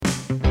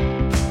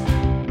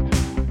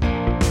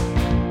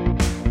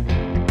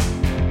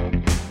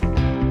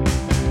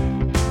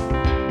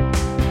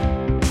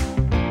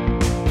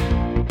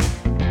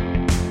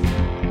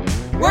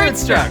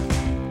Moonstruck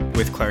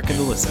with Clark and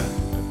Alyssa.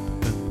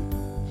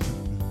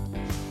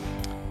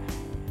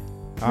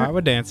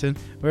 We're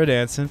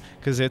dancing,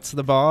 because it's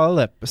the ball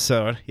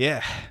episode.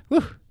 Yeah,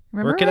 woo.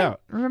 Work it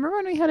out. Remember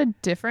when we had a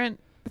different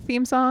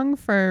theme song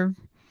for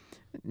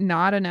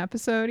not an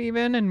episode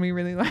even, and we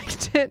really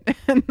liked it,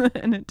 and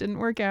it didn't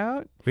work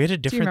out? We had a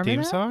different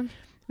theme song?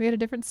 We had a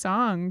different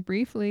song,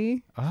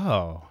 briefly.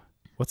 Oh.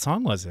 What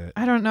song was it?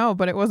 I don't know,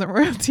 but it wasn't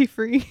royalty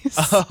free,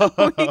 so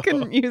we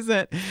couldn't use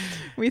it.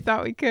 We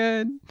thought we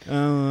could.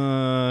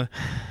 And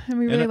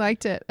we really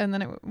liked it. And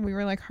then we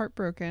were like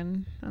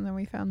heartbroken. And then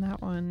we found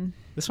that one.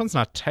 This one's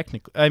not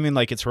technically, I mean,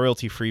 like, it's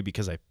royalty free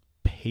because I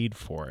paid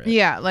for it.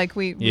 Yeah, like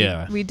we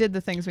did the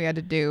things we had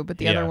to do, but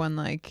the other one,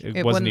 like,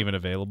 it wasn't even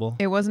available.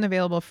 It wasn't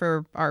available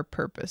for our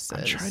purposes.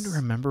 I'm trying to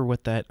remember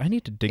what that, I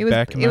need to dig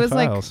back in my files. It was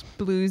like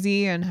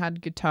bluesy and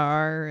had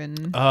guitar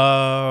and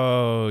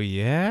oh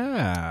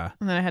yeah.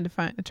 And then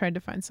I tried to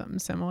find something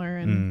similar,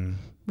 and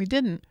we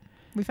didn't.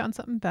 We found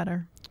something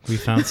better. We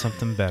found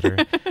something better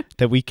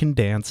that we can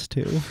dance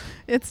to.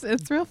 It's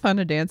real fun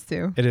to dance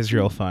to. It is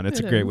real fun.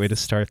 It's a great way to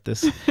start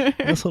this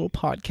little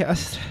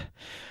podcast.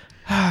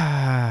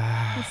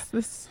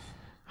 this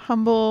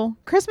humble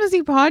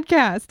Christmassy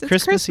podcast.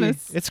 It's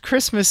Christmas. It's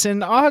Christmas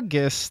in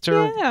August,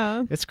 or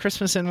it's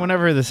Christmas in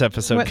whenever this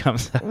episode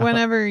comes out.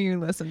 Whenever you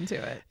listen to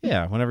it.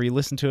 Yeah, whenever you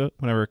listen to it,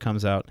 whenever it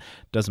comes out,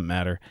 doesn't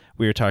matter.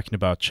 We are talking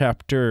about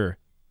chapter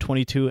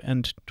 22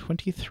 and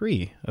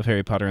 23 of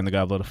Harry Potter and the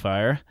Goblet of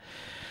Fire.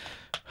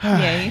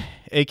 Yay.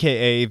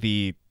 AKA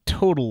the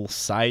total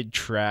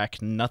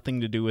sidetrack, nothing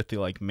to do with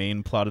the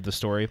main plot of the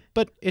story,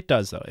 but it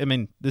does though. I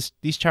mean,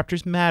 these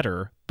chapters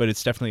matter, but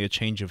it's definitely a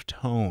change of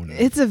tone.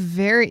 It's a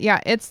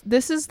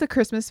this is the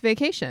Christmas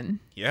vacation.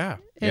 Yeah.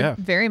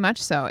 Very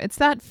much so. It's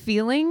that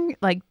feeling,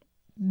 like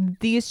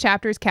these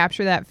chapters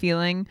capture that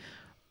feeling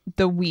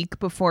the week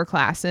before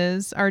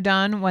classes are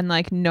done, when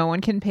no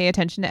one can pay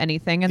attention to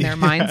anything and their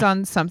mind's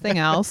on something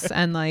else,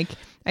 and I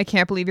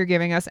can't believe you're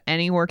giving us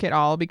any work at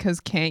all, because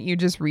can't you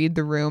just read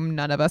the room?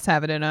 None of us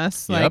have it in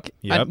us. Yep.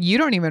 You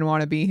don't even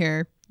want to be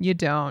here. You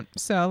don't.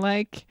 So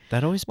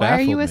that always why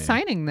are you me.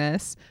 assigning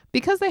this?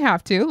 Because they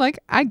have to.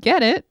 I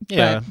get it.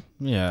 Yeah.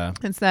 But yeah.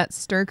 It's that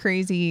stir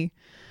crazy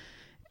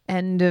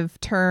end of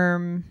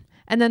term.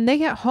 And then they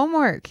get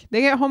homework.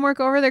 They get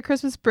homework over their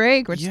Christmas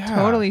break, which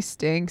totally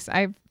stinks.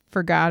 I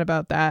forgot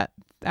about that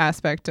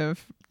aspect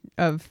of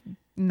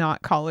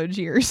not college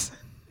years.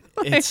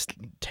 It's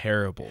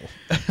terrible.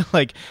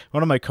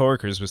 One of my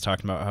coworkers was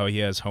talking about how he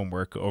has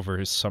homework over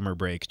his summer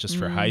break just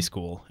for high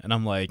school, and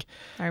I'm like,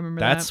 I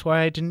remember that's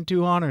why I didn't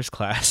do honors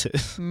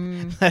classes.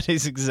 That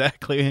is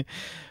exactly,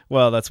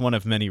 that's one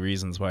of many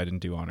reasons why I didn't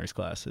do honors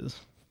classes.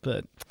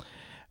 But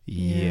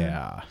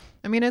yeah.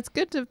 I mean, it's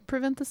good to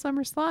prevent the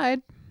summer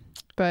slide,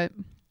 but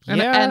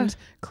and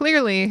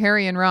clearly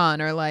Harry and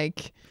Ron are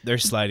they're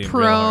sliding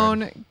prone,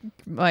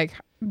 real hard.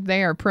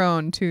 They are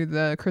prone to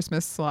the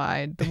Christmas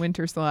slide, the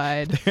winter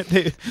slide.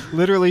 They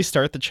literally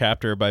start the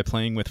chapter by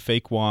playing with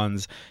fake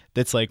wands.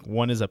 That's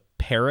one is a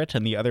parrot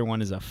and the other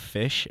one is a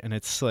fish, and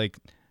it's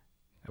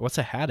what's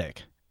a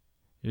haddock?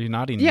 You're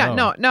nodding. Yeah,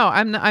 no.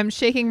 I'm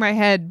shaking my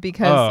head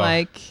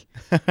because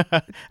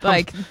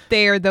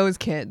they are those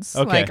kids.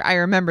 Okay. I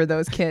remember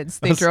those kids.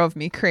 They drove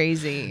me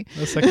crazy. I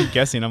was second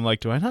guessing. I'm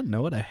like, do I not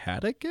know what a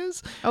haddock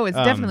is? Oh, it's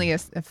definitely a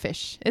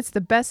fish. It's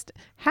the best.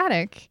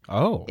 Haddock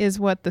is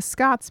what the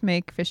Scots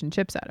make fish and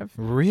chips out of.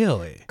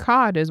 Really?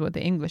 Cod is what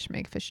the English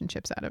make fish and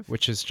chips out of.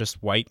 Which is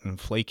just white and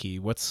flaky.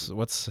 What's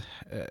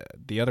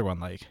the other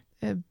one like?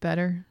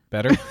 Better.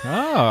 Better?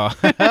 Oh.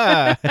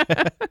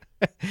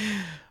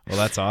 Well,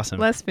 that's awesome.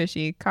 Less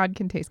fishy. Cod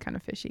can taste kind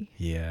of fishy.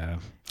 Yeah.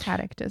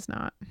 Haddock does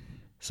not.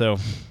 So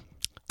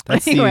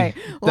that's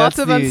lots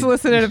of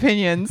unsolicited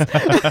opinions. So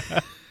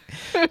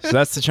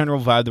that's the general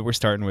vibe that we're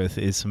starting with,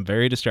 is some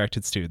very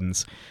distracted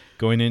students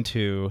going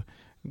into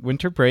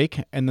winter break,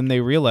 and then they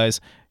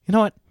realize, you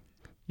know what?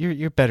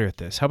 You're better at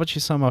this. How about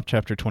you sum up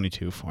chapter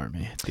 22 for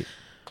me?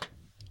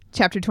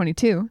 Chapter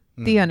 22,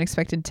 The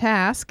Unexpected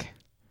Task.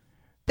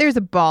 There's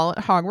a ball at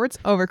Hogwarts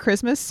over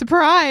Christmas.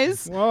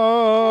 Surprise!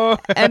 Whoa!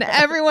 And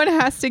everyone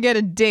has to get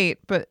a date,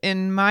 but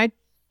in my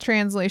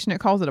translation, it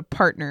calls it a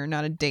partner,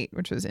 not a date,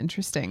 which was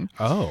interesting.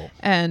 Oh.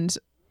 And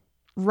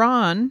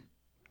Ron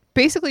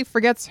basically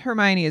forgets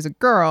Hermione is a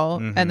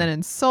girl and then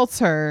insults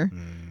her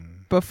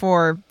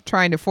before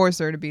trying to force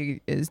her to be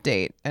his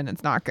date, and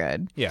it's not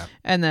good. Yeah.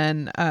 And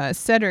then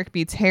Cedric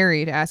beats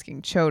Harry to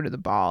asking Cho to the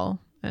ball,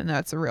 and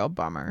that's a real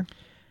bummer.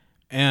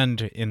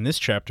 And in this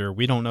chapter,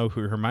 we don't know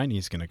who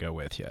Hermione's going to go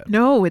with yet.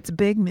 No, it's a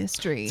big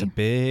mystery. It's a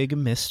big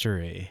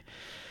mystery.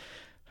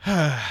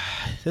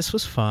 This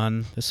was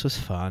fun.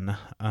 Was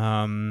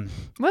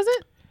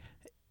it?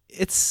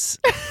 It's...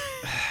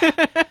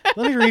 Let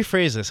me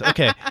rephrase this.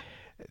 Okay.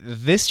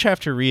 This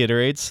chapter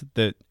reiterates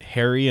that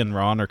Harry and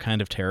Ron are kind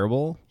of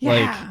terrible.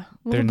 Yeah,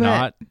 they're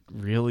not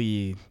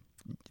really...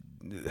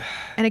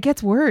 And it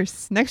gets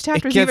worse. Next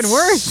chapter's even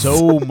worse.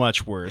 So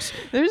much worse.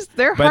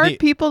 They're hard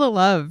people to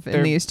love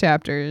in these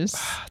chapters.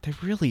 They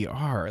really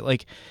are.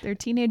 They're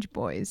teenage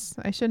boys.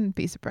 I shouldn't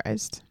be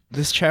surprised.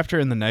 This chapter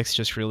and the next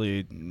just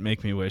really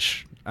make me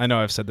wish. I know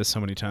I've said this so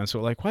many times,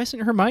 but like, why isn't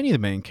Hermione the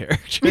main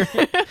character?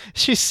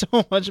 She's so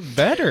much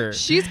better.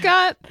 She's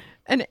got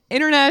an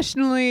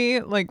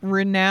internationally like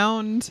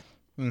renowned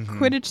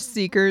Quidditch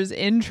seeker's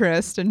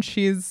interest, and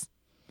she's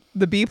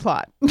the B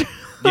plot.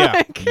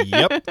 Yeah.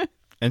 Yep.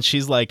 And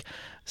she's like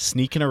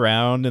sneaking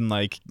around and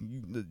like,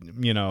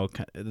 you know,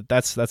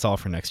 that's all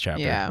for next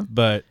chapter. Yeah.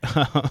 But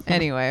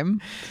Anyway.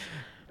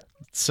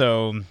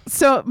 So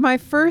my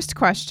first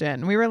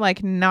question, we were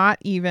like not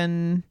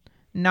even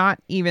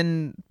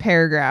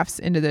paragraphs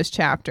into this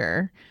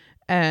chapter,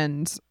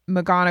 and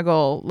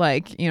McGonagall,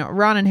 like, you know,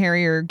 Ron and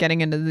Harry are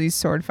getting into these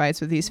sword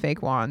fights with these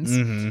fake wands,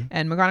 and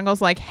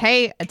McGonagall's like,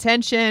 hey,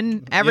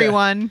 attention,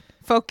 everyone,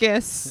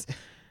 focus.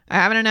 I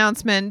have an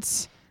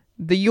announcement.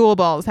 The Yule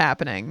Ball is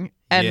happening.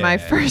 And my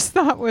first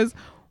thought was,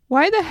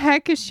 why the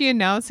heck is she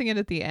announcing it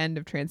at the end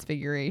of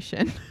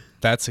Transfiguration?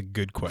 that's a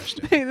good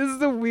question. This is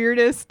the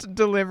weirdest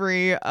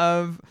delivery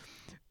of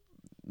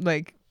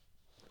like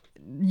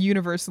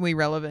universally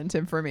relevant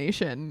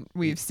information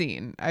we've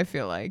seen, I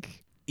feel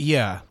like.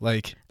 Yeah,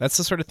 like that's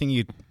the sort of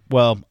thing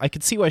I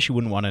could see why she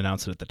wouldn't want to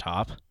announce it at the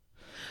top.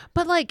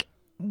 But like,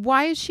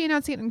 why is she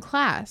announcing it in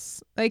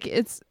class? Like,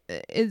 is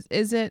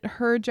it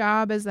her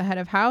job as the head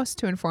of house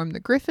to inform the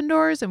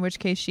Gryffindors, in which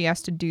case she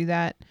has to do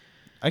that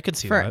I could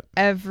see for that.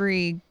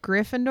 every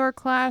Gryffindor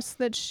class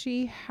that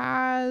she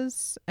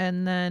has?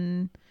 And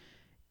then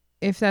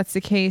if that's the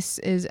case,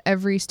 is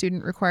every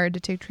student required to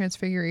take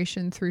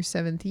Transfiguration through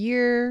 7th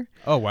year?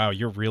 Oh wow,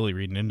 you're really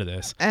reading into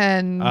this.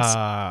 And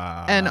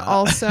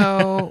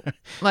also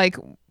like,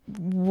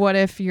 what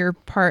if your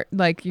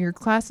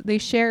class, they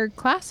share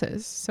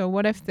classes, so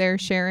what if they're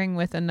sharing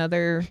with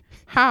another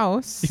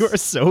house? You are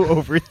so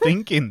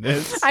overthinking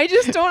this. I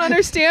just don't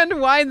understand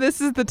why this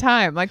is the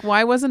time. Like,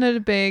 why wasn't it a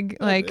big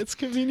like it's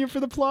convenient for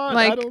the plot.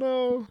 like, I don't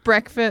know.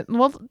 breakfast?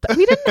 Well,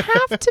 we didn't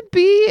have to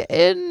be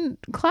in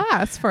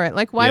class for it.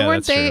 Like, why Yeah,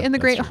 weren't that's they true. in the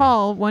That's Great true.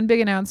 Hall? One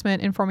big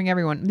announcement informing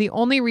everyone. The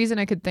only reason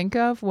I could think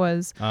of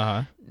was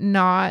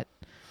not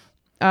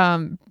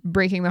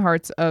breaking the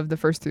hearts of the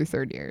 1st through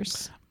 3rd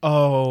years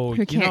Oh,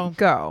 who can't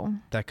go.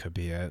 that could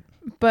be it.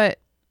 But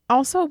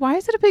also, why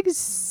is it a big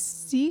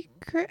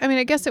secret? I mean,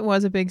 I guess it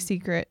was a big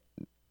secret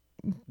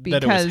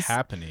That it was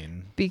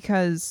happening.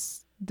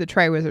 because the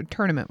Triwizard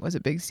Tournament was a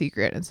big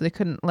secret, and so they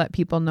couldn't let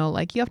people know,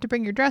 like, you have to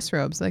bring your dress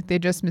robes. Like, they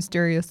just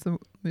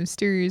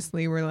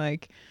mysteriously were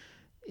like,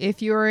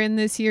 if you are in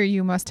this year,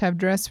 you must have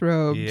dress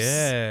robes.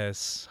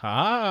 Yes.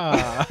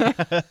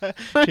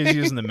 She's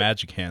using the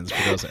magic hands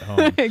for those at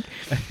home. Like,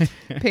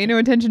 pay no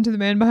attention to the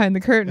man behind the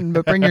curtain,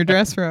 but bring your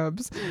dress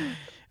robes.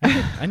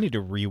 I need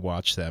to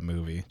rewatch that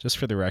movie just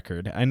for the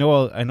record. I know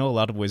a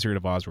lot of Wizard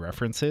of Oz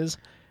references,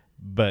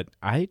 but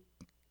I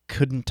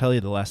couldn't tell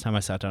you the last time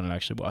I sat down and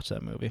actually watched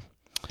that movie.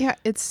 Yeah,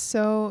 it's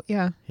so,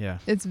 yeah.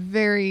 It's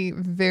very,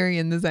 very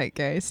in the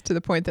zeitgeist, to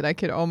the point that I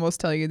could almost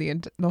tell you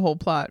the whole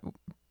plot.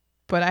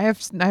 But I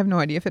have no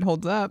idea if it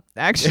holds up,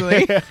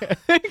 actually.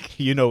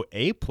 You know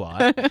a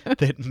plot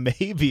that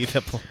may be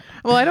the plot.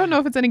 Well, I don't know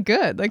if it's any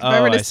good. Like, if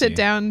I were to sit see.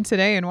 down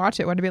today and watch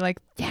it, would I be like,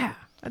 yeah,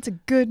 that's a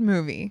good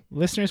movie?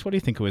 Listeners, what do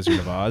you think of Wizard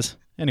of Oz?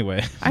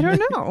 Anyway. I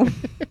don't know.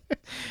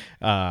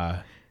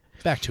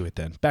 Back to it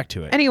then. Back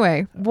to it.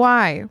 Anyway,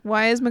 why?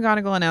 Why is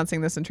McGonagall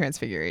announcing this in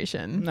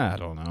Transfiguration? I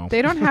don't know.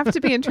 They don't have to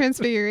be in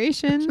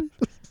Transfiguration.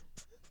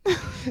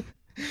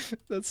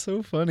 That's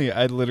so funny.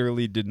 I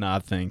literally did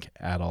not think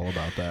at all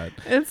about that.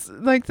 It's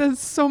like there's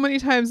so many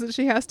times that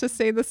she has to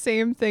say the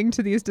same thing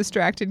to these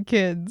distracted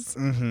kids.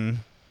 Mm-hmm.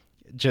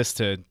 Just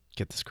to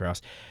get this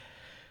across.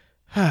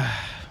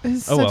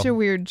 It's such a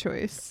weird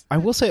choice. I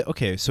will say,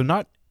 okay, so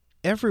not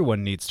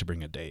everyone needs to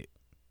bring a date,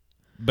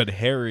 but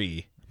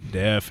Harry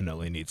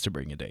definitely needs to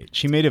bring a date.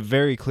 She made it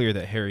very clear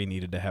that Harry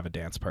needed to have a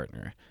dance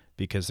partner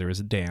because there was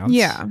a dance.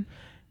 Yeah.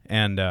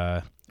 And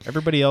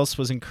everybody else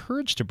was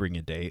encouraged to bring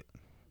a date,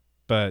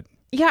 but...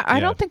 Yeah, I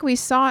don't think we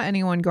saw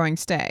anyone going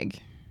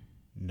stag.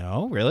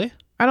 No, really?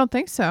 I don't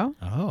think so.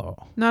 Oh.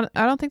 I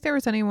don't think there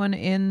was anyone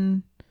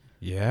in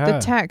Yeah. the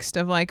text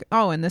of like,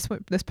 oh, and this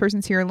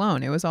person's here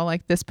alone. It was all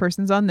like, this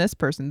person's on this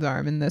person's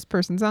arm and this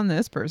person's on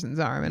this person's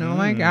arm, and oh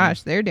my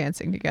gosh, they're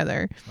dancing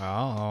together.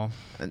 Oh.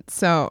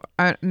 So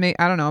I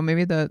don't know,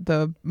 maybe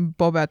the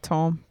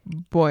Beauxbatons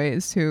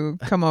boys who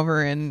come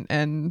over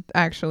and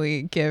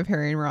actually give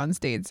Harry and Ron's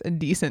dates a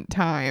decent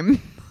time.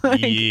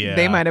 Like, Yeah.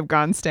 they might have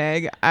gone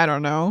stag. I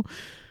don't know.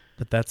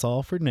 But that's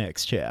all for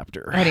next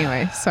chapter.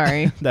 Anyway,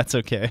 sorry. That's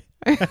okay.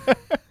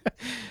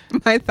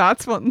 My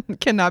thoughts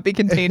cannot be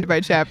contained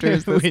by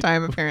chapters this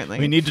time, apparently.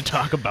 We need to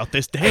talk about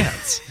this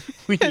dance.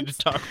 We need to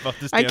talk about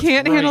this I dance.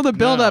 can't right handle the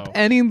build-up now.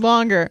 any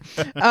longer.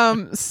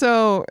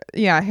 So,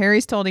 yeah,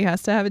 Harry's told he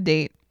has to have a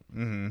date,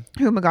 who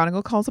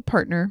McGonagall calls a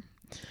partner,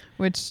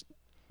 which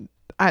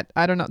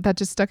I don't know. That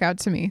just stuck out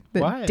to me.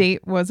 That Why?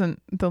 date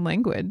wasn't the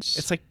language.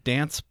 It's like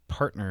dance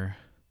partner.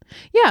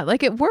 Yeah,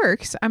 like it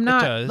works. I'm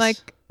does.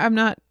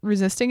 not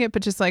resisting it,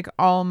 but just like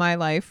all my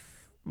life,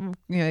 you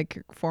know,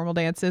 like formal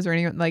dances or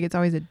anything, like it's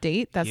always a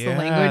date. That's the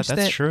language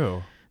that's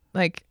true.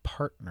 like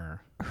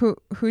Partner.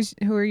 who's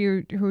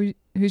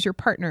your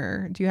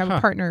partner? Do you have a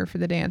partner for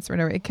the dance or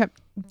whatever? It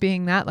kept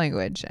being that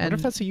language. I And wonder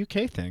if that's a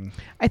UK thing.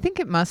 I think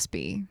it must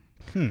be.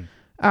 There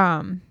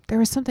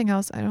was something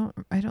else. I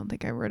don't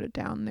think I wrote it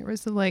down. There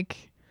was a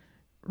like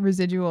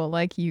residual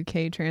like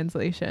UK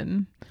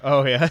translation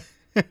Oh yeah.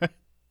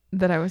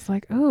 that I was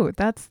like, oh,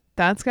 that's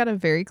got a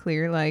very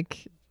clear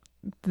like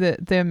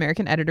the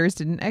American editors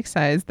didn't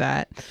excise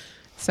that.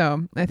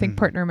 So I think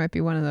partner might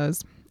be one of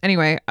those.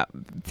 Anyway,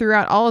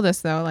 throughout all of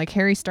this though, like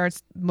Harry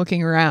starts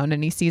looking around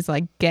and he sees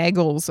like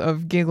gaggles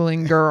of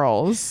giggling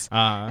girls,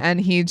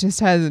 and he just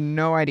has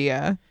no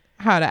idea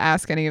how to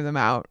ask any of them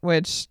out,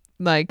 which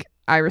like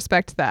I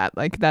respect that.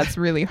 Like that's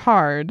really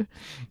hard.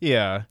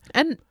 Yeah.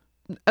 And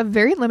a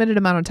very limited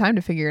amount of time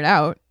to figure it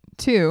out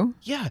too.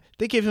 Yeah,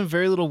 they gave him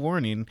very little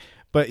warning,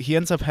 but he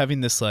ends up having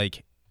this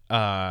like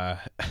I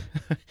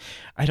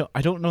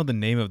don't know the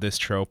name of this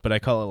trope, but I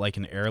call it like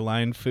an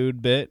airline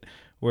food bit,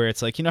 where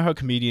it's like, you know how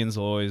comedians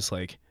always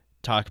like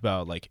talk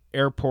about like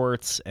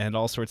airports and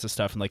all sorts of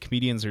stuff, and like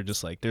comedians are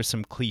just like, there's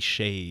some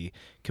cliche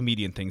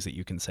comedian things that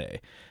you can say.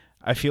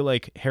 I feel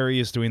like Harry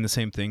is doing the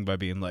same thing by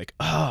being like,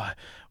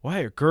 why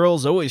are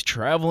girls always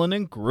traveling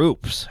in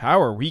groups?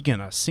 How are we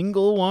gonna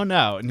single one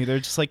out? And they're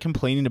just like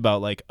complaining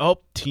about like, oh,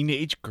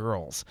 teenage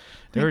girls.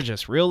 They're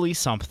just really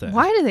something.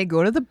 Why do they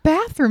go to the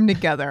bathroom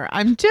together?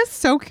 I'm just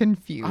so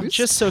confused. I'm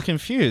just so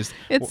confused.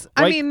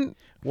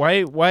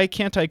 Why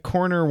can't I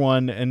corner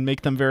one and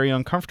make them very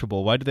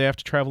uncomfortable? Why do they have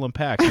to travel in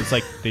packs? It's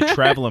like they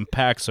travel in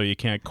packs so you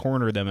can't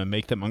corner them and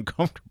make them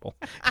uncomfortable.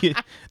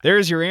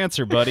 There's your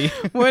answer, buddy.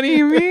 What do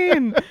you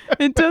mean?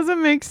 It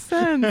doesn't make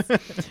sense.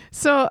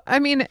 So, I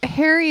mean,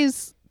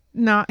 Harry's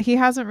he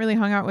hasn't really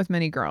hung out with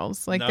many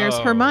girls. Like there's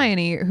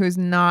Hermione, who's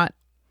not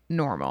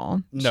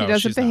normal. No, she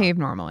doesn't she's behave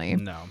not. normally.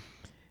 No.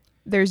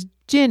 There's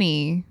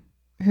Ginny,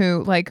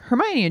 who like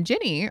Hermione and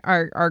Ginny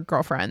are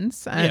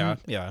girlfriends. And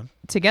Yeah.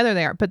 together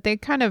they are, but they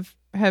kind of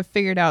have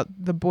figured out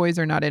the boys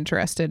are not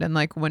interested, and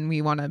like when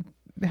we want to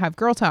have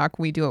girl talk,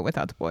 we do it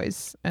without the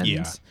boys,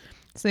 and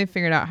so they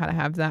figured out how to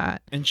have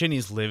that. And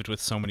Ginny's lived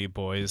with so many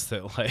boys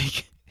that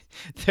like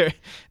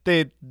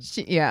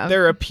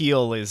their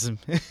appeal is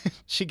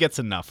she gets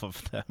enough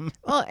of them.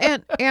 Well,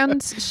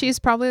 and she's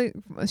a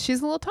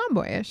little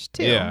tomboyish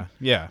too.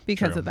 Yeah,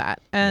 because true. of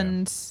that.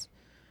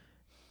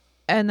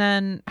 And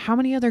then how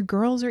many other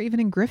girls are even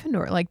in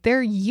Gryffindor? Like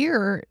their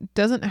year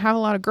doesn't have a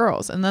lot of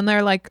girls. And then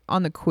they're like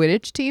on the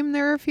Quidditch team,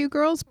 there are a few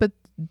girls, but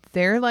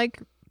they're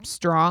like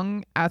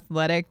strong,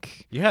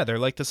 athletic. Yeah, they're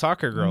like the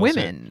soccer girls.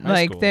 Women.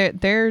 Like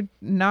they're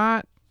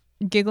not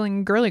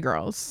giggling girly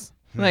girls.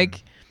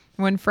 Like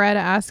when Fred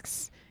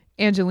asks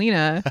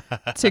Angelina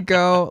to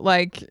go,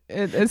 like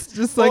it's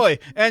just like, "Boy,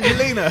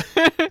 Angelina.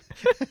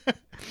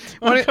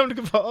 Want to come to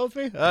Cabal with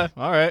me? All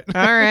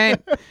right.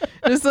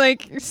 Just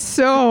like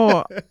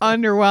so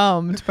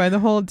underwhelmed by the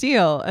whole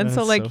deal. And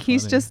so like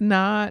he's just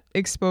not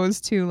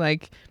exposed to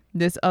like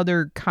this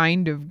other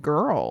kind of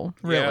girl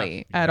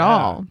really at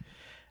all.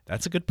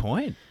 That's a good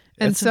point.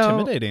 And it's so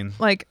intimidating.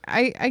 Like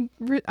I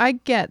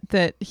get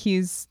that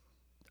he's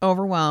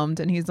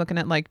overwhelmed and he's looking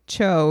at like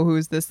Cho,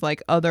 who's this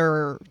like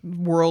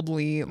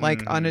otherworldly,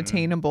 like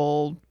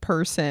unattainable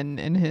person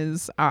in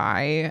his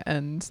eye,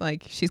 and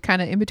like she's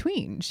kind of in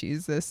between.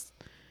 She's this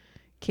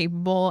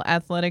capable,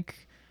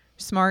 athletic,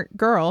 smart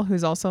girl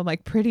who's also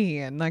like pretty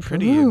and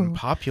and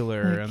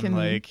popular, like, and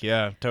like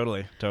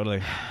totally.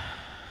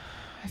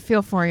 I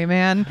feel for you,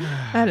 man.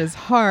 That is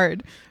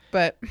hard,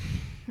 but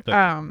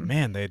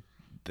man,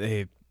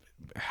 they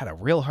had a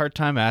real hard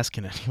time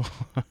asking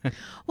anyone.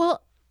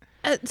 Well.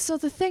 So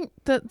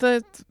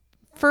the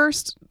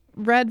first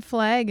red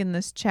flag in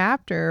this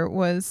chapter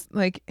was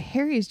like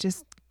Harry's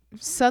just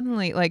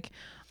suddenly like,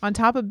 on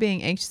top of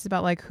being anxious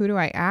about like who do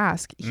I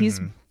ask, he's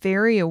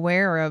very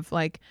aware of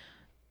like,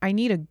 I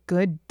need a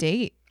good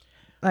date.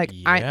 Like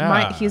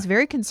he's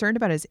very concerned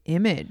about his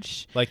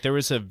image. Like there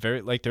was a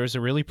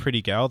really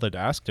pretty gal that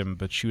asked him,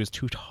 but she was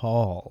too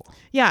tall.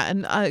 Yeah,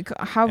 and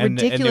how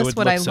ridiculous and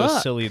would I look? look? So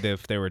silly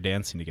if they were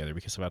dancing together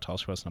because of how tall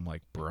she was. And I'm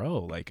like, bro,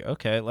 like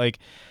okay, like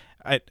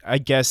I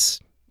guess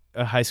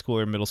a high school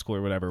or middle school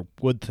or whatever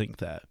would think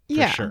that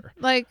for sure.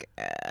 Like,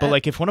 but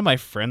like if one of my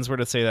friends were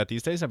to say that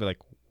these days, I'd be like,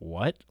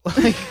 what?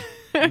 Like.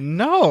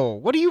 No,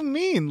 what do you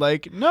mean?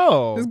 Like,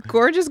 no. This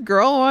gorgeous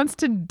girl wants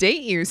to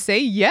date you. Say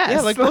yes.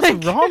 Yeah, like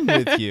what's wrong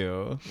with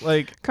you?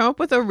 Like, come up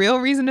with a real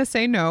reason to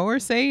say no or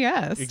say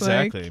yes.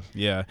 Exactly. Like,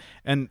 yeah.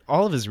 And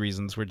all of his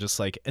reasons were just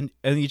like, and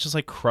he just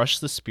like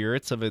crushed the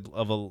spirits of a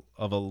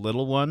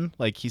little one.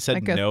 Like he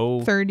said like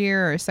no. Third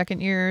year or second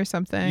year or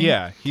something.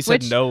 Yeah, he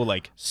said no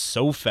like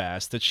so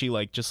fast that she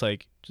like just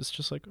like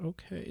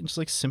okay, and just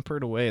like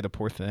simpered away, the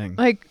poor thing.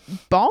 Like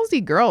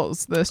ballsy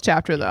girls this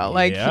chapter though,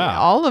 like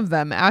all of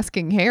them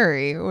asking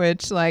Harry,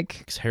 which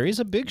like, 'cause Harry's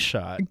a big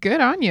shot. Good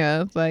on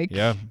you. Like,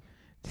 yeah,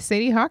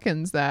 Sadie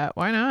Hawkins that,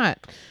 why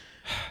not?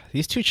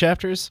 These two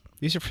chapters,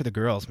 these are for the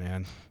girls,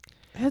 man.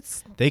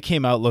 They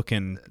came out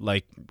looking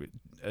like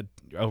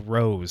a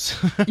rose.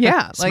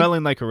 Yeah,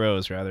 smelling like a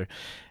rose rather,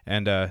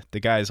 and the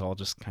guys all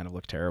just kind of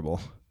look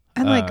terrible.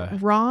 And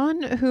like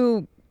Ron,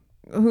 who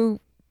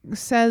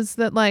says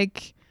that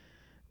like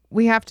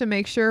we have to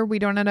make sure we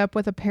don't end up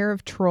with a pair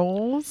of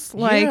trolls.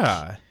 Like,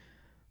 yeah.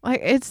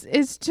 like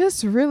it's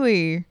just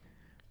really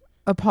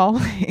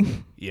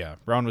appalling. Yeah,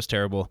 Ron was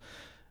terrible.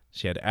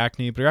 She had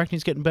acne, but her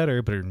acne's getting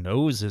better, but her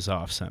nose is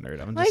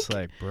off-centered. I'm just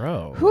like,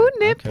 bro. Who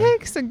okay.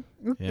 nitpicks?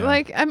 Yeah.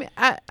 Like, I mean,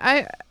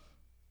 I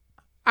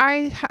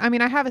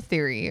mean, I have a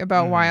theory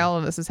about why all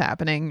of this is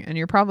happening, and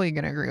you're probably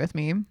going to agree with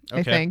me,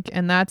 I think.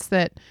 And that's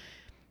that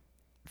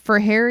for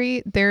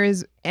Harry, there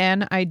is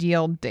an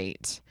ideal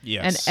date.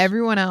 Yes. And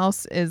everyone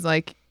else is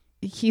like,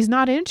 he's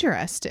not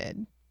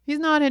interested. He's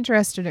not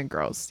interested in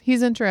girls.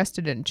 He's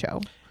interested in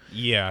Cho.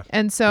 Yeah.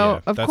 And so,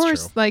 Yeah, of that's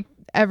course, true. like,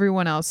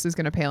 everyone else is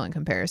going to pale in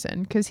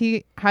comparison because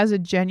he has a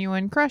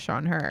genuine crush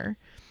on her.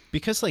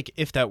 Because, like,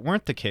 if that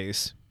weren't the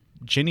case,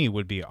 Ginny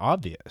would be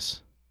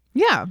obvious.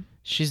 Yeah.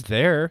 She's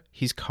there.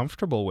 He's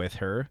comfortable with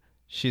her.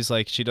 She's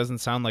like, she doesn't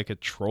sound like a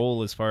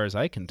troll as far as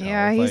I can tell.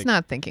 Yeah, he's like,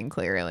 not thinking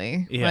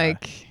clearly. Yeah.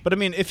 Like, but I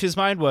mean, if his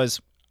mind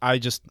was, I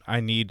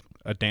need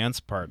a dance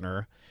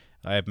partner,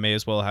 I may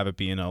as well have it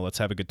be, let's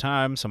have a good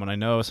time, someone I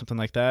know, something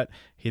like that.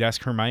 He'd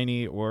ask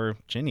Hermione or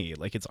Ginny.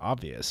 Like, it's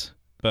obvious.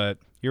 But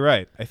you're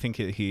right. I think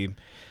he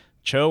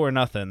Cho or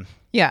nothing.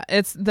 yeah,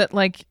 it's that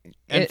like.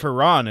 And for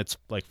Ron, it's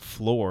like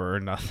floor or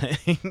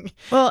nothing.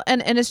 Well,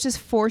 and it's just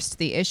forced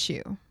the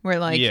issue where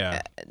like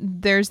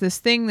there's this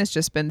thing that's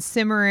just been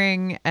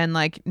simmering and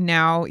like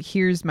now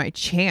here's my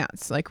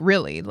chance. Like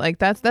really, like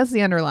that's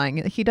the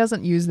underlying. He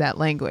doesn't use that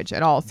language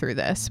at all through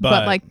this,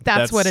 but like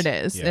that's what it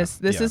is. Yeah,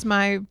 This is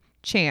my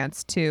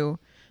chance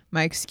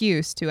my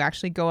excuse to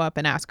actually go up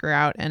and ask her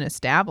out and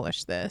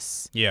establish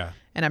this. Yeah.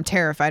 And I'm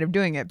terrified of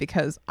doing it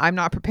because I'm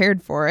not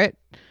prepared for it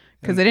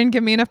because they didn't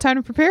give me enough time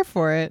to prepare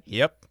for it.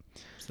 Yep.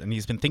 And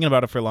he's been thinking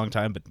about it for a long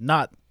time, but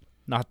not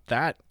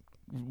that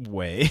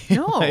way.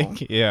 No.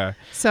 Like, yeah.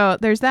 So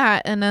there's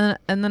that, and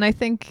then I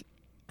think,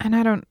 and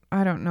I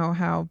don't know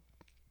how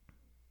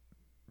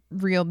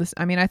real this.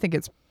 I mean, I think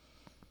it's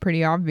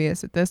pretty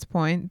obvious at this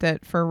point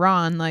that for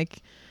Ron,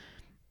 like,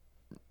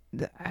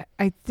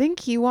 I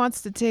think he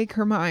wants to take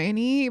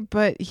Hermione,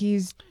 but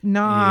he's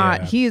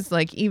not. Yeah. He's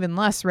like even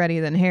less ready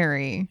than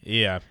Harry.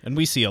 Yeah, and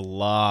we see a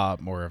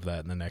lot more of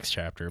that in the next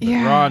chapter. But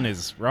Yeah. Ron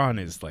is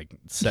like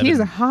 7. He's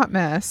a hot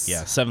mess.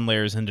 Yeah, 7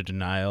 layers into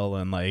denial,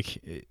 and like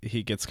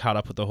he gets caught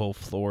up with the whole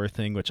floor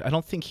thing, which I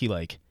don't think he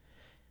like.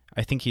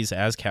 I think he's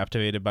as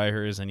captivated by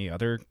her as any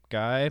other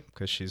guy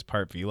because she's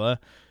part Veela.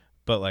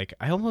 But like,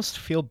 I almost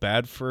feel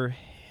bad for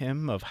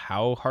him of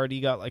how hard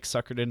he got like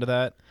suckered into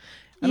that.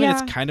 I mean,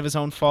 it's kind of his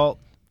own fault,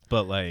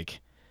 but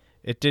like,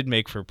 it did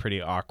make for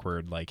pretty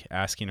awkward, like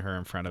asking her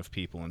in front of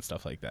people and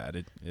stuff like that.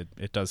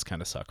 It does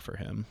kind of suck for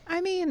him.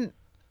 I mean,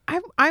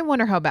 I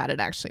wonder how bad it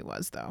actually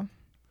was though.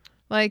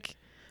 Like,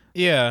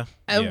 yeah.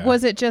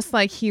 Was it just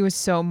like he was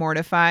so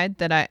mortified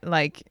that I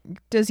like?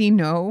 Does he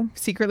know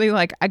secretly?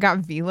 Like, I got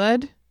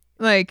Veela'd.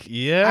 Like,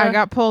 yeah, I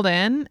got pulled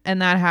in,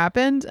 and that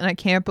happened, and I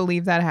can't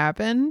believe that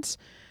happened.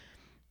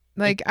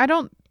 Like, I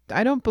don't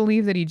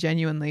believe that he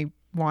genuinely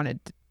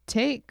wanted to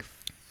take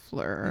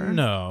Fleur.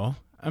 No,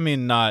 I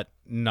mean not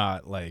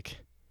like.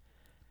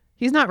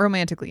 He's not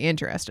romantically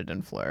interested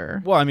in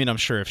Fleur. Well, I mean, I'm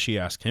sure if she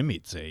asked him,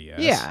 he'd say yes.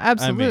 Yeah,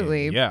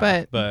 absolutely. I mean,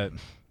 yeah, but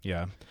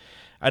yeah,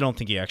 I don't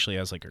think he actually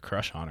has like a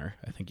crush on her.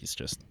 I think he's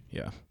just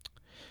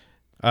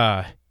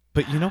But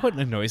you know what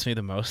annoys me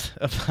the most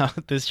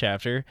about this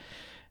chapter?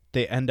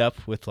 They end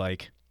up with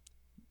like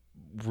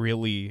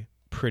really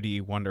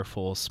pretty,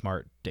 wonderful,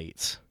 smart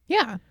dates.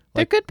 yeah,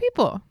 they're Like- good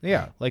people.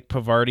 Yeah, like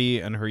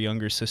Pavarti and her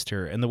younger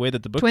sister, and the way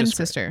that the book Twin descri-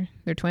 sister.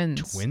 They're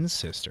twins. Twin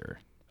sister.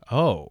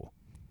 Oh.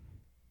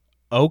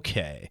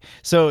 Okay.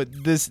 So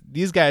these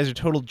guys are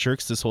total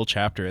jerks this whole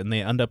chapter, and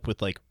they end up with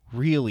like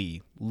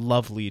really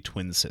lovely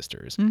twin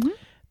sisters. Mm-hmm.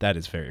 That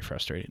is very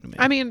frustrating to me.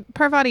 I mean,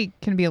 Parvati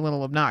can be a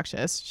little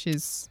obnoxious.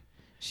 She's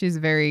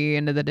very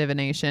into the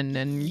divination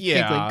and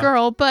giggly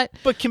girl, but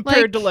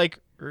compared to like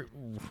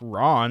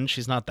Ron,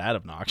 she's not that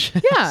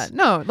obnoxious. yeah,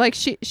 no, like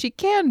she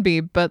can be,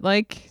 but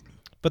like,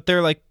 But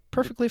they're like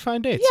perfectly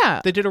fine dates.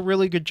 Yeah. They did a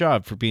really good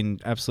job for being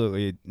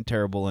absolutely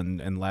terrible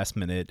and last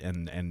minute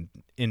and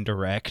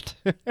indirect.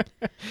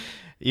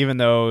 Even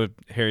though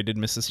Harry did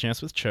miss his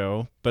chance with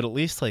Cho, but at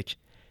least like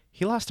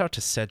he lost out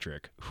to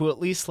Cedric, who at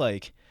least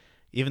like,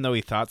 even though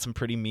he thought some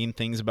pretty mean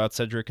things about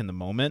Cedric in the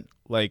moment,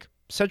 like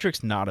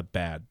Cedric's not a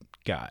bad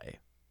guy.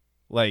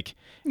 Like,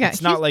 yeah,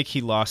 it's not like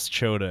he lost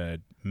Cho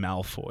to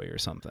Malfoy or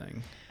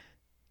something.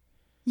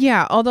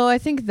 Yeah, although I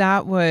think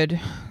that would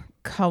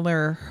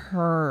color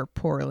her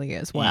poorly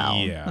as well.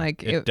 Yeah,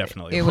 like it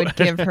definitely it would would.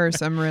 give her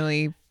some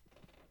really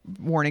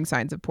warning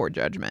signs of poor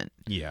judgment.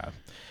 Yeah.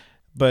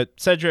 But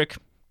Cedric,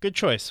 good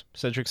choice.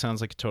 Cedric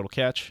sounds like a total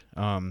catch.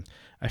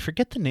 I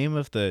forget the name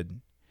of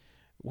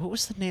what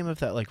was the name of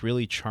that like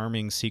really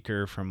charming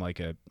seeker from like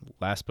a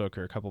last book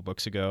or a couple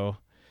books ago?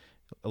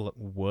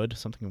 Wood,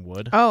 something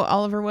Wood. Oh,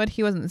 Oliver Wood.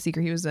 He wasn't the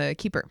seeker. He was a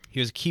keeper. He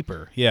was a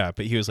keeper. Yeah,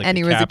 but he was like And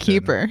the he was a captain.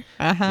 keeper.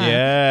 Uh-huh.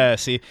 Yeah,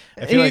 see,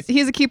 I feel like,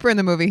 He's a keeper in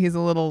the movie. He's a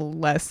little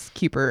less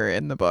keeper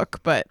in the book,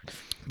 but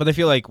I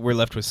feel like we're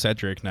left with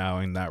Cedric now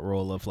in that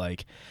role of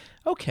like,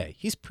 okay,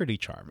 he's pretty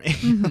charming.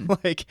 Mm-hmm.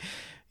 Like,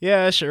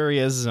 yeah, sure, he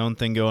has his own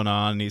thing going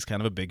on. And he's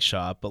kind of a big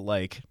shot, but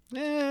like,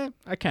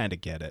 I kind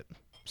of get it.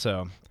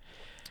 So,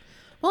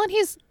 well, and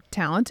he's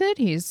talented.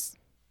 He's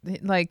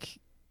like,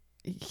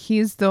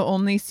 he's the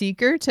only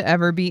seeker to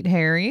ever beat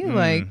Harry.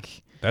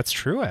 Like, that's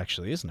true,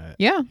 actually, isn't it?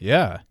 yeah,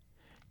 Yeah.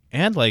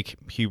 And like,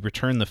 he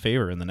returned the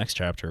favor in the next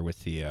chapter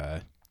with the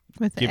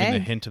with the giving the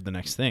egg. hint of the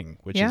next thing,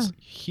 which Yeah. is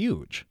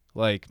huge.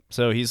 Like,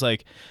 so he's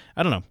like,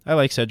 I don't know. I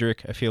like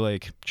Cedric. I feel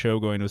like Cho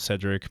going with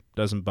Cedric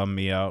doesn't bum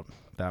me out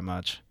that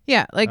much.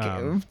 Yeah, like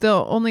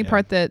the only yeah.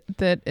 part that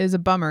is a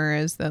bummer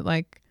is that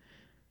like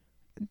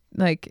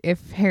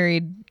if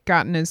Harry'd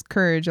gotten his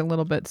courage a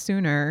little bit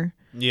sooner,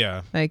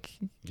 Yeah. like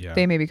Yeah.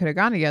 they maybe could have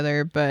gone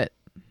together. But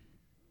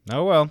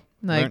Oh, well.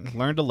 like,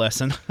 Learned a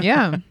lesson.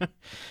 yeah,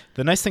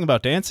 The nice thing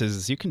about dances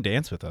is you can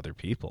dance with other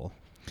people.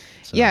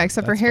 So yeah.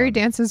 Except for that's Harry fun.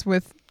 dances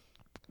with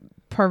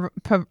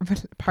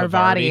Parvati.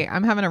 Parvati.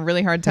 I'm having a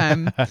really hard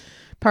time.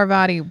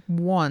 Parvati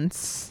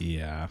once,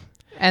 Yeah.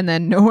 and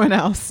then no one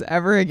else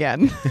ever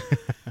again.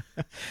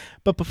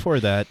 But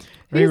before that,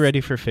 are you He's- ready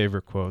for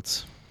favorite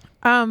quotes?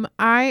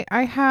 I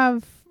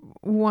have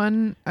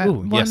one Ooh,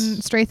 one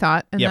yes. stray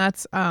thought, and Yep.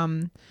 that's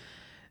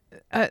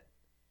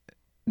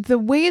the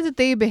way that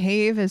they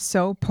behave is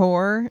so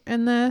poor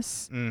in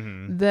this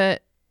Mm-hmm.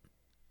 that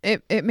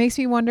it makes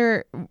me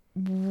wonder,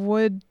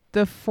 would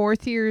the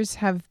fourth years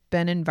have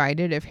been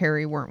invited if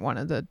Harry weren't one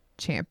of the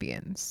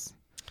champions?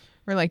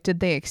 Or like, did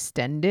they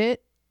extend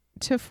it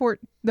to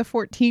the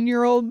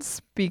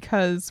 14-year-olds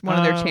because one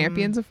of their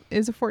champions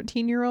is a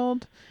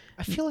 14-year-old?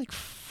 I feel like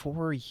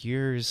 4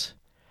 years.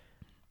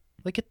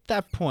 Like at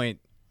that point,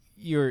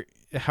 you're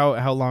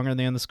how long are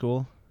they in the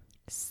school?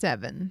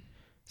 7.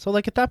 So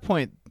like at that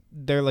point,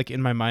 they're like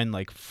in my mind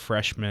like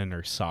freshmen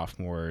or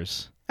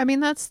sophomores. I mean,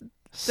 that's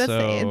So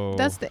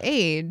the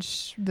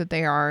age that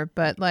they are,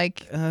 but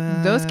like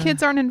those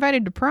kids aren't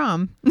invited to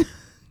prom.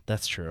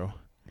 That's true.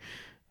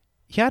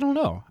 Yeah, I don't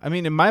know. I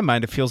mean, in my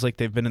mind, it feels like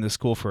they've been in the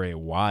school for a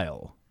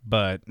while,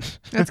 but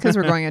That's because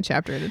we're going a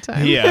chapter at a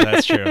time. yeah,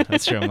 that's true.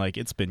 That's true. I'm like,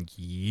 it's been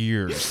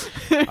years.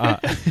 I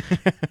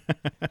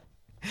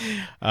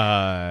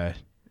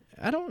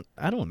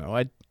don't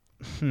know.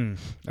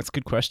 That's a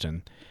good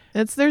question.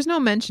 There's no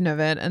mention of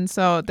it, and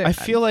so I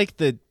feel like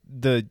the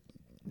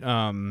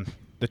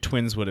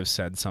twins would have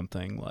said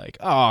something like,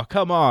 "Oh,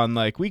 come on,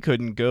 like we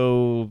couldn't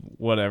go,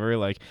 whatever."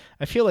 Like,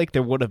 I feel like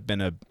there would have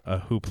been a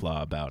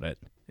hoopla about it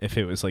if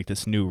it was like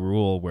this new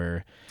rule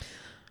where,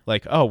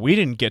 like, oh, we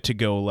didn't get to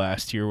go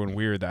last year when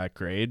we were that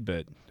grade,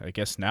 but I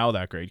guess now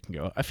that grade can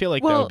go. I feel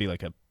like that Well, would be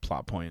like a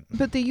plot point.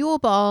 But the Yule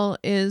Ball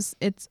it's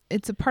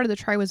a part of the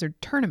Triwizard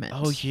Tournament.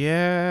 Oh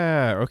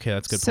yeah, okay,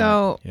 that's a good.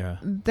 So point. Yeah.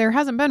 there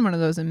hasn't been one of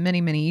those in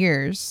many, many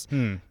years.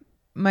 Hmm.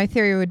 My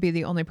theory would be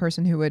the only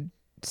person who would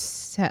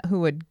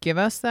give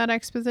us that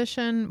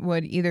exposition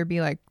would either be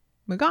like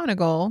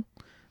McGonagall,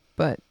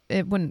 but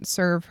it wouldn't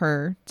serve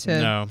her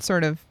to No.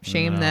 sort of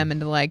shame No. them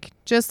into like,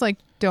 just like,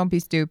 don't be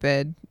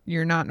stupid.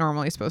 You're not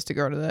normally supposed to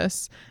go to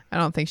this. I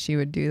don't think she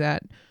would do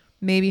that.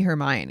 Maybe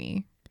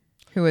Hermione,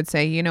 who would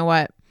say, you know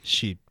what?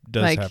 She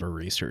does Like, have her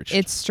research.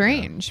 It's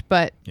strange,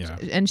 but Yeah.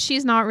 and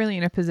she's not really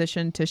in a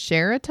position to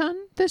share a ton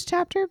this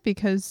chapter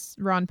because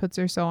Ron puts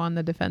her so on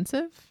the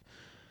defensive.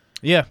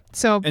 Yeah,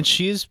 So and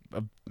she's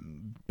a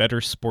better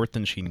sport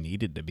than she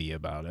needed to be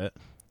about it.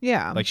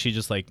 yeah, Like she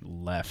just like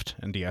left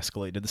and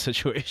de-escalated the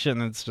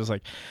situation. It's just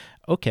like,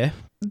 okay,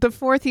 the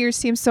fourth year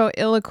seems so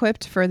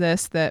ill-equipped for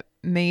this that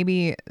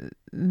maybe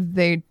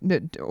they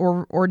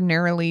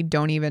ordinarily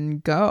don't even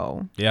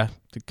go. yeah,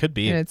 it could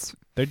be. And it's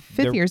They're,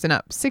 fifth years and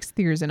up, sixth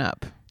years and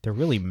up. they're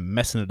really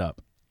messing it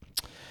up.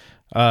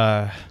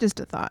 Just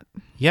a thought.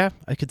 Yeah,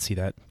 I could see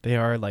that. They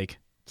are like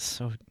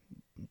so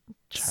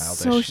childish.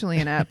 Socially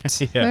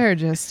inept. Yeah. They're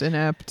just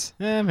inept.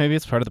 Maybe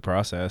it's part of the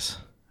process.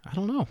 I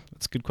don't know.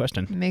 That's a good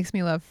question. Makes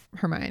me love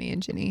Hermione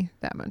and Ginny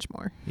that much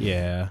more.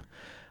 Yeah.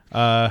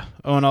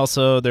 And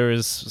also there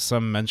was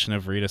some mention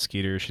of Rita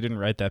Skeeter. She didn't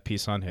write that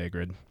piece on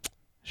Hagrid.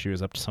 She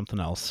was up to something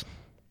else.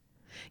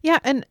 Yeah,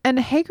 and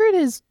Hagrid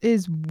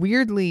is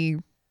weirdly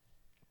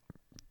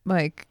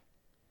like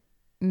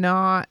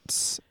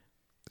not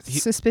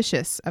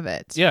suspicious of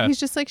it. Yeah. He's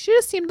just like, she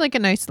just seemed like a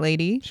nice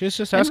lady. She was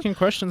just And asking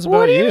questions What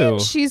about do you you. mean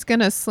she's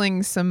gonna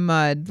sling some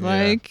mud? Yeah.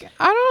 Like,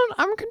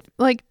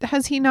 like,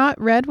 has he not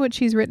read what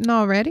she's written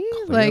already?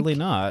 Clearly Like,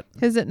 not.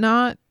 has it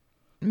not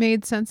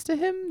made sense to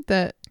him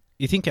that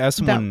You think as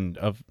someone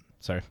of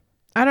sorry.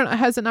 I don't know,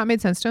 has it not made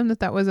sense to him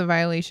that was a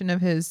violation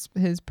of his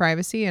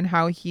privacy and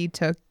how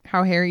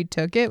Harry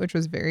took it, which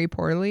was very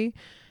poorly?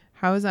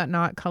 How has that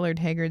not colored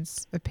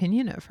Hagrid's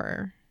opinion of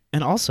her?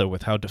 And also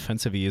with how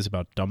defensive he is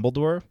about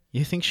Dumbledore,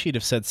 you think she'd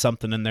have said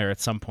something in there at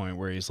some point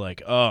where he's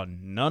like, "Oh,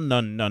 no, no,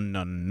 no,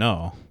 no,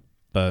 no."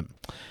 But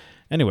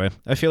Anyway,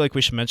 I feel like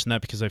we should mention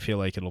that because I feel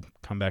like it'll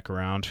come back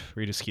around.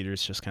 Rita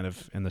Skeeter's just kind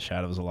of in the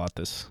shadows a lot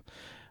this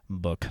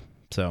book.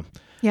 So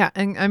Yeah,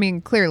 and I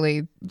mean,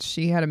 clearly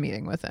she had a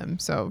meeting with him,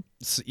 so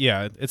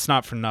yeah, it's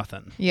not for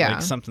nothing. Yeah.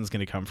 Like, something's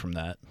going to come from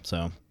that.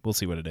 So we'll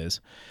see what it is.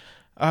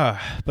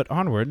 But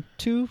onward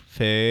to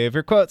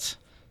favorite quotes.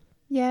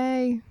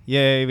 yay.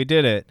 Yay, we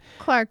did it.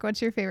 Clark,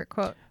 what's your favorite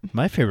quote?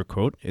 My favorite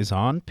quote is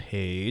on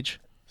page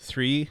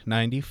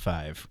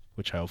 395,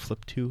 which I'll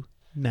flip to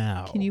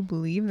now. Can you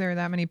believe there are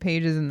that many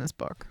pages in this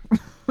book?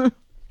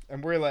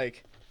 And we're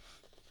like,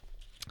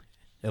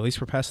 at least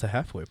we're past the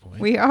halfway point.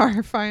 We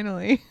are,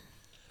 finally.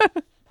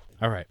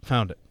 All right,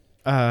 found it.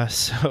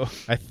 So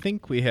I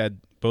think we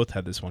both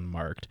had this one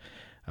marked.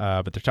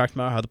 But they're talking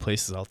about how the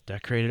place is all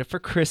decorated for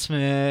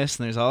Christmas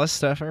and there's all this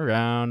stuff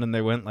around, and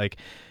they went like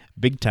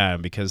big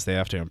time because they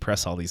have to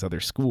impress all these other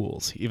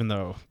schools, even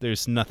though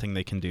there's nothing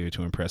they can do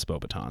to impress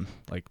Beauxbaton.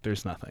 Like,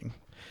 there's nothing.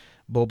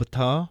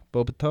 Beauxbaton?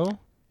 Beauxbaton.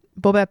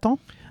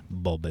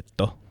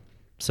 Beauxbaton.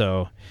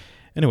 So,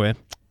 anyway,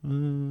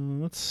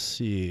 let's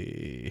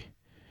see.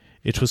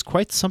 It was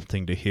quite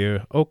something to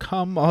hear, "O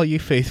come, all ye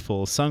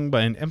faithful," sung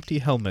by an empty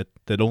helmet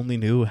that only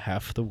knew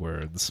half the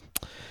words.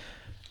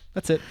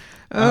 That's it.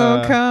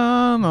 Oh,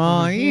 come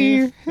all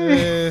ye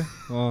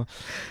Well,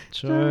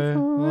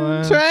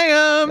 triumphant.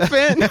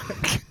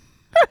 triumphant.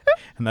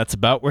 And that's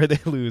about where they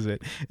lose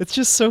it. It's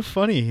just so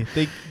funny.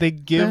 They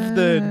give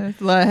the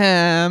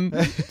Bethlehem.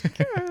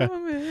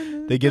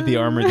 they give the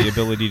armor the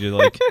ability to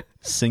like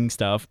sing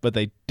stuff, but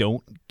they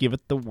don't give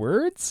it the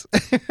words.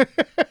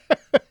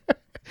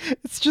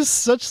 It's just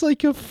such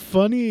like a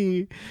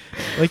funny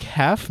like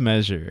half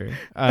measure.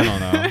 I don't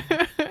know.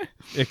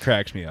 It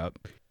cracks me up.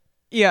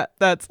 Yeah,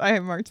 I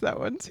have marked that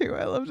one too.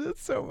 I loved it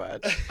so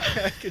much.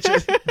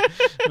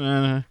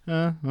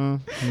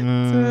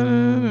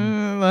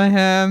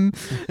 Bethlehem.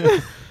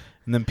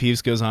 And then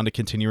Peeves goes on to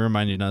continue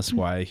reminding us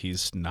why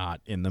he's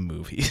not in the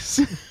movies.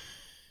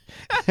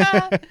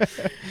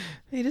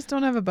 They just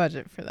don't have a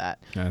budget for that.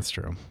 That's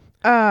true.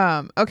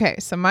 Okay,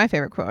 so my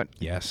favorite quote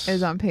Yes.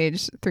 is on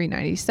page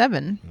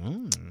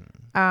 397.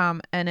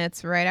 And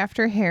it's right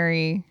after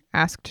Harry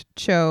asked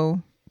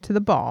Cho to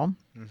the ball.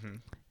 Mm-hmm.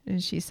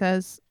 And she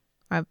says,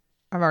 I've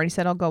already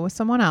said I'll go with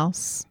someone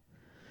else.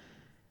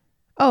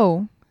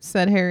 Oh,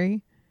 said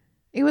Harry.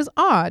 It was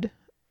odd.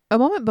 A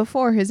moment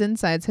before, his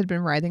insides had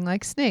been writhing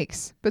like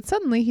snakes, but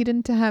suddenly he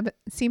didn't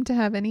seem to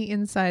have any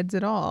insides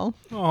at all.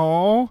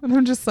 Oh. And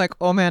I'm just like,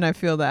 oh man, I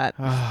feel that.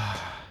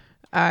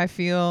 I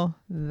feel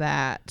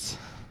that.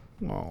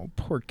 Oh,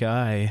 poor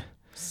guy.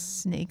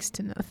 Snakes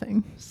to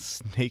nothing.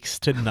 Snakes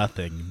to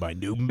Nothing, my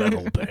new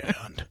metal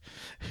band.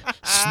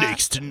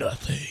 Snakes to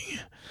Nothing.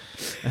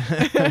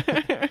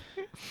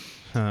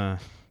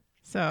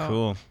 So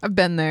Cool. I've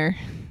been there.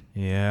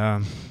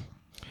 Yeah.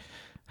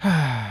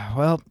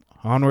 Well,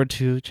 onward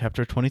to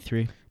chapter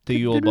 23, the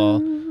Yule Ball.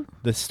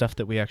 The stuff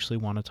that we actually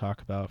want to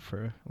talk about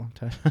for a long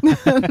time.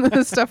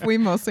 The stuff we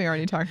mostly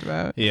already talked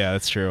about. Yeah,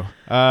 that's true.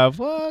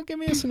 Well, give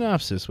me a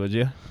synopsis, would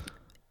you?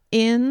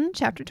 In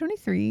chapter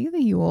 23,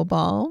 the Yule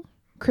Ball,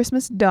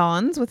 Christmas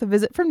dawns with a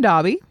visit from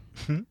Dobby.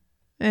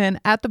 And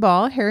at the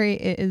ball, Harry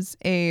is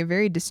a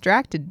very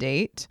distracted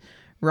date.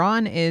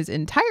 Ron is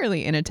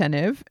entirely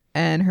inattentive,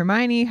 and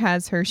Hermione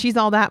has her she's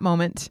all that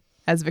moment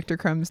as Victor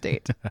Crumb's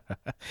date.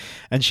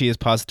 And she is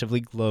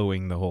positively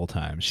glowing the whole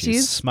time.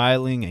 She's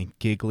smiling and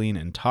giggling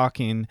and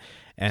talking,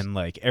 and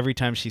like every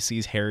time she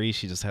sees Harry,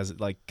 she just has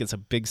gets a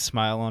big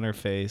smile on her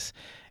face.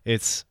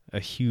 It's a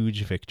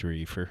huge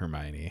victory for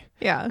Hermione.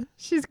 Yeah,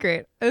 she's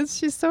great.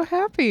 She's so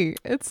happy.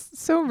 It's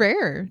so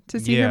rare to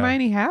see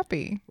Hermione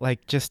happy.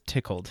 Like, just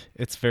tickled.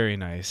 It's very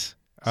nice.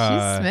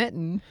 She's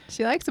smitten.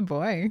 She likes a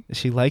boy.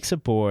 She likes a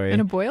boy. And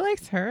a boy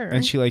likes her.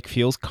 And she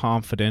feels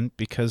confident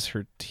because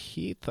her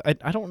teeth. I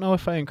don't know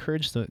if I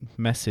encourage the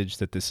message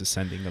that this is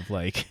sending of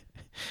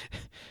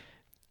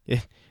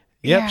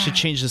she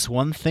changed this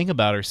one thing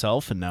about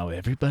herself and now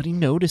everybody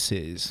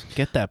notices.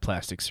 Get that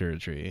plastic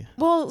surgery.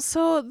 Well,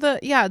 so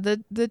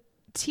the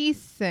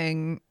teeth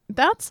thing,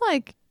 that's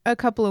like a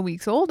couple of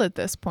weeks old at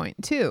this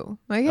point too.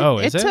 Like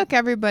it took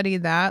everybody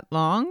that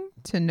long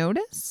to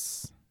notice.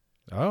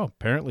 Oh,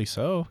 apparently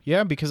so.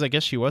 Yeah, because I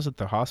guess she was at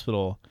the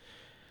hospital.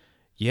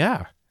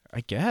 Yeah, I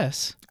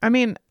guess. I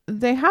mean,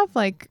 they have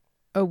like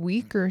a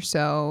week or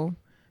so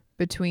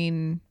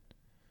between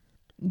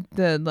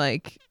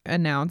the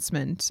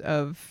announcement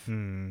of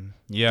the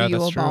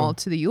Yule Ball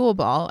to the Yule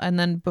Ball, and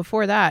then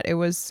before that, it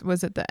was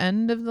it the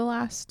end of the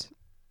last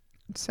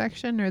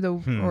section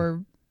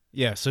or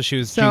yeah? So she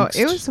was. So jinxed,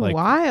 it was a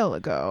while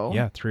ago.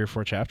 Yeah, 3 or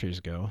 4 chapters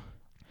ago.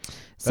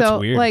 So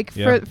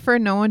weird. for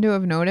no one to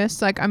have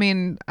noticed, I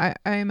mean, I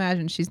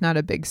imagine she's not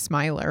a big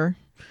smiler.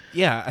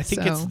 Yeah, I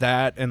think it's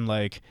that, and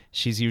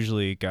she's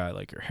usually got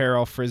her hair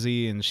all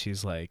frizzy, and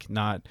she's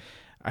not.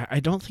 I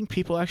don't think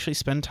people actually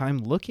spend time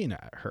looking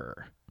at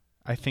her.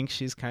 I think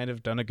she's kind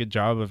of done a good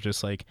job of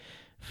just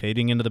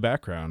fading into the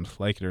background,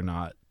 like it or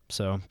not.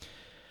 So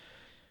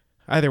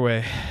either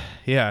way,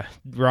 yeah,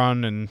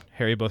 Ron and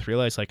Harry both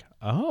realize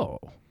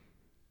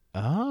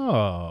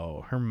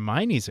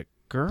Hermione's a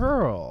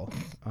girl.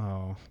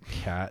 Oh,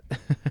 Cat.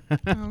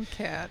 Oh,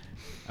 Cat.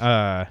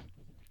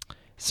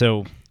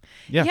 So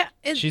yeah,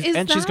 Yeah,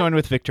 she's going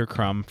with Victor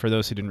Crumb. For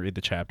those who didn't read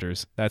the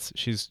chapters,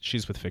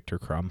 she's with Victor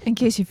Crumb. In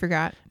case you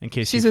forgot. In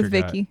case she's you with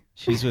forgot. Vicky.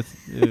 She's with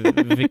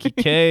Vicky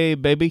K,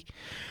 baby.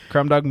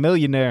 Crumb Dog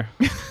Millionaire.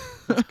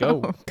 Let's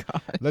go. Oh,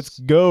 gosh. Let's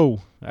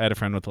go. I had a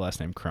friend with the last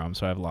name Crumb,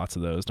 so I have lots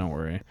of those. Don't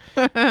worry.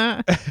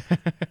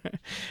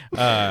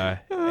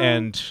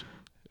 And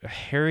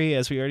Harry,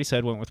 as we already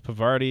said, went with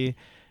Pavarti.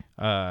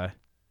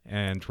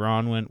 And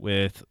Ron went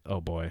with,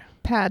 oh boy,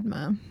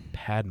 Padma,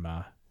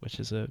 which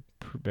is a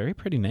very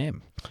pretty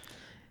name.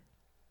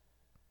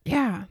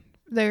 Yeah,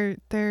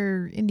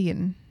 they're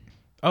Indian.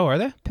 Oh, are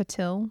they?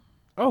 Patil.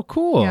 Oh,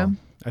 cool. Yeah.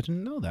 I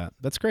didn't know that.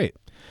 That's great.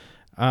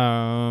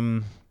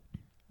 They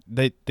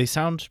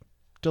sound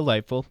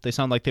delightful. They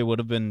sound like they would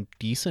have been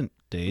decent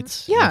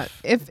dates. Yeah,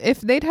 if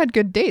they'd had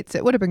good dates,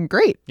 it would have been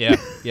great. Yeah,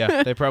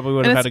 they probably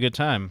would have had a good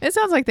time. It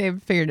sounds like they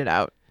figured it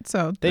out.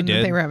 So they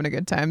did. They were having a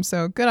good time.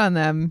 So good on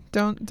them.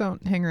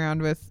 Don't hang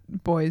around with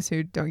boys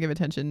who don't give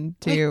attention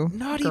to you.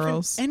 Not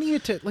girls. even any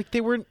like they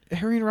weren't.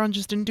 Harry and Ron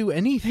just didn't do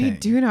anything. They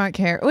do not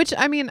care. Which,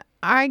 I mean,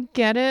 I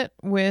get it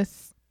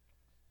with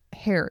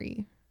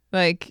Harry.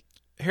 Like,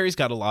 Harry's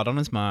got a lot on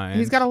his mind.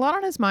 He's got a lot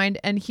on his mind,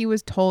 and he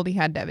was told he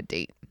had to have a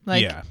date.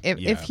 Like,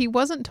 if he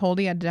wasn't told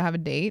he had to have a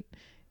date,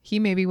 he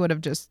maybe would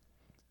have just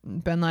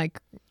been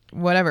like,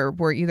 whatever,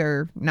 we're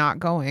either not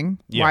going.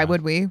 Yeah. Why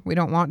would we? We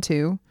don't want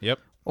to. Yep.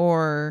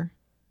 Or,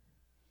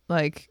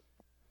 like,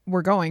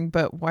 we're going,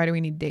 but why do we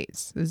need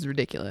dates? This is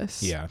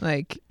ridiculous. Yeah.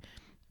 Like,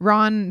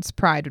 Ron's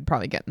pride would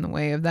probably get in the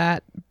way of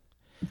that.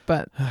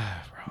 But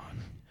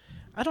Ron,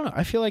 I don't know.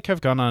 I feel like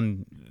I've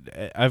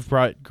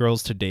brought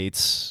girls to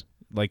dates,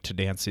 like to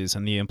dances,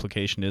 and the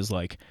implication is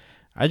like,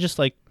 I just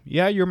like,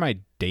 yeah, you're my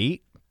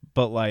date,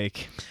 but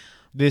like,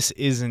 this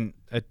isn't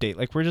a date.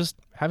 Like, we're just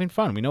having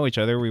fun. We know each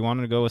other. We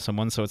wanted to go with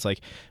someone, so it's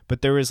like,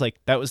 but there was like,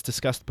 that was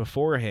discussed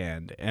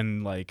beforehand,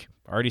 and like,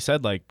 already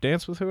said, like,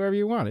 dance with whoever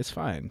you want. It's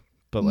fine.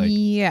 But like,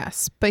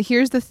 yes, but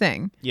here's the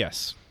thing.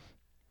 Yes.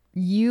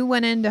 You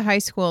went into high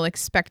school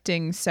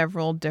expecting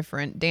several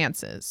different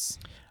dances.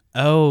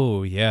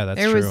 Oh, yeah, that's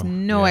true. There was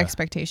no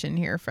expectation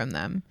here from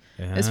them.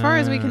 As far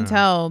as we can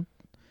tell,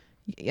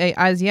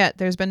 as yet,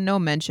 there's been no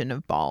mention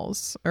of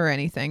balls or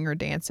anything or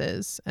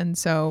dances. And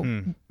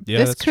so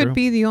this could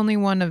be the only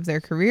one of their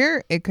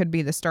career. It could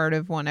be the start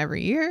of one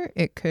every year.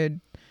 It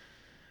could...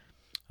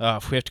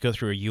 if we have to go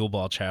through a Yule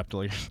Ball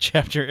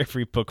chapter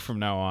every book from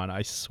now on,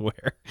 I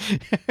swear.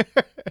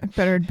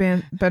 better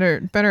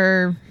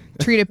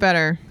treat it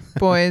better,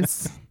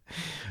 boys.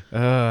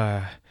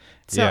 I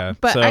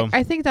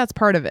think that's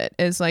part of it,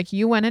 is like,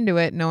 you went into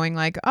it knowing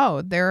like,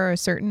 oh, there are a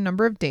certain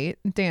number of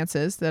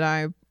dances that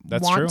I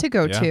want to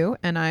go to,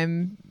 and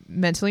I'm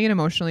mentally and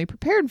emotionally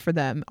prepared for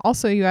them.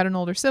 Also, you had an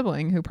older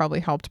sibling who probably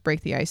helped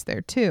break the ice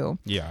there too.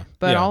 Yeah.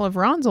 But all of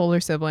Ron's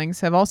older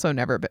siblings have also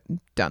never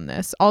done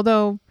this,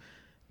 although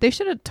they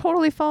should have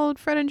totally followed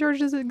Fred and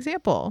George's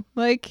example.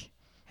 Like,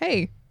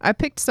 hey, I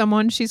picked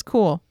someone. She's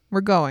cool.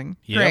 We're going.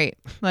 Yep. Great.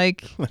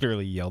 Like,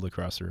 literally yelled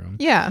across the room.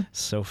 Yeah.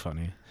 So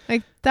funny.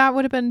 Like, that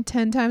would have been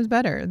 10 times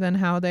better than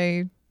how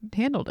they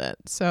handled it.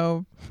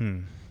 So,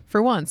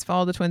 for once,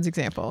 follow the twins'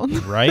 example.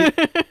 Right?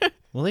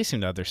 Well, they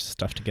seem to have their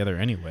stuff together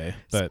anyway.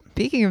 But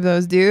speaking of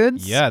those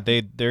dudes. Yeah,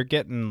 they're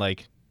getting,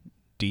 like,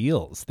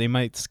 deals. They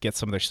might get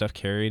some of their stuff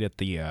carried at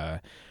the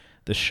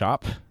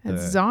shop. At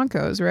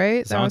Zonko's,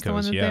 right? That was the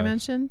one that yeah. they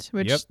mentioned?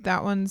 Which,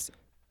 that one's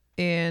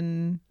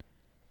in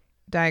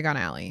Diagon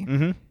Alley.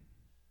 Mm-hmm.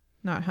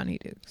 Not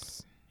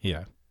Honeydukes.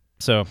 Yeah.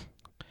 So...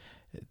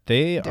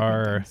 they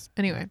are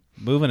anyway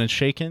moving and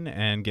shaking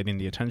and getting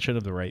the attention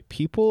of the right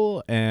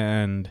people,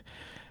 and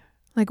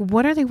like,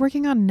 what are they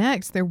working on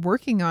next? They're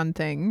working on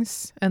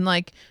things, and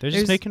like, they're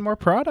just making more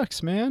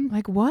products, man.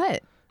 Like,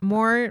 what?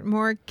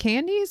 More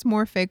candies,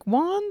 more fake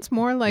wands,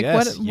 more like,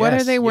 what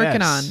are they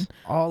working on?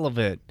 All of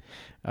it.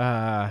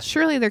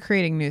 Surely they're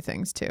creating new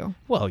things too.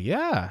 Well,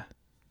 yeah,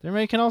 they're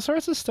making all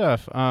sorts of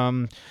stuff.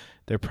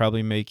 They're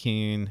probably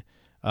making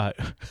I'm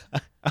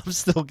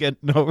still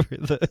getting over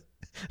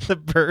the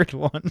bird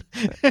one.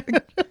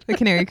 The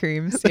canary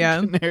creams.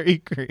 Yeah. Canary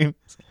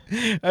creams.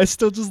 I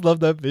still just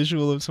love that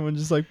visual of someone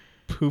just like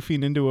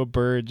poofing into a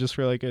bird just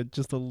for like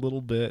just a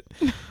little bit.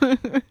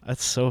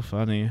 That's so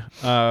funny.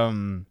 I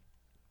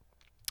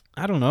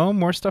don't know,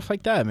 more stuff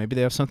like that. Maybe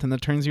they have something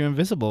that turns you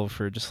invisible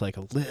for just like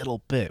a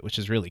little bit, which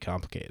is really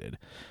complicated.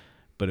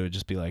 But it would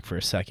just be like for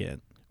a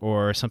second.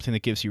 Or something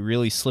that gives you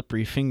really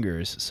slippery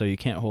fingers so you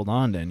can't hold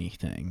on to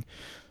anything.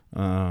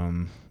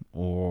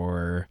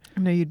 Or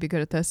I know you'd be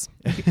good at this.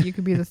 You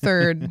could be the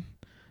third.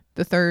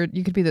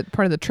 You could be the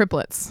part of the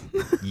triplets.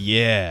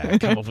 Yeah,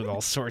 come up with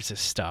all sorts of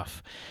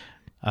stuff.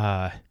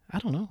 I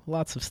don't know,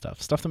 lots of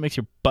stuff that makes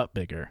your butt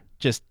bigger.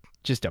 Just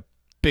a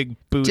big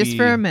booty. Just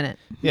for a minute.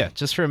 Yeah,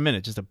 just for a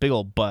minute. Just a big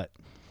old butt.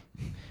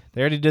 They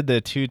already did the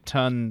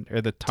 2-ton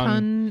or the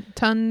tongue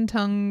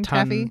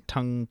taffy.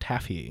 Tongue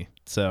taffy.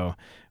 So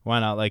why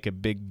not like a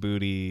big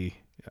booty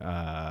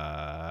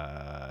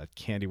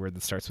candy word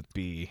that starts with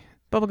B?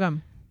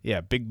 Bubblegum.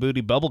 Yeah, big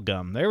booty bubble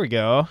gum. There we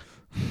go.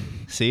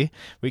 See?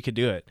 We could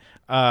do it.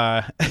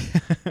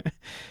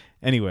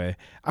 Anyway,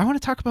 I want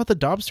to talk about the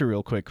Dobster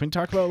real quick. Can we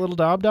talk about little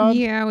Dob?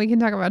 Yeah, we can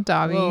talk about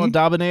Dobby. Little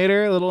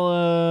Dobinator,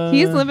 little...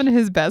 He's living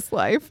his best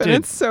life, and Dude,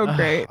 it's so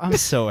great. I'm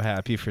so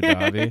happy for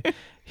Dobby.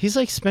 He's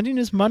like spending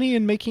his money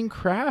and making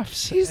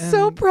crafts. He's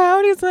so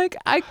proud. He's like,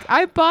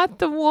 I bought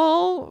the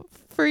wool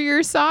for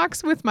your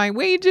socks with my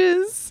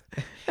wages,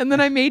 and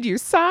then I made you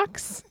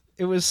socks.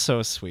 It was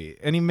so sweet.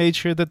 And he made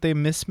sure that they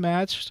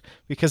mismatched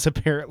because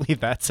apparently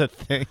that's a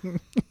thing.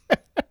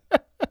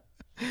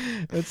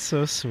 It's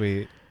so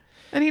sweet.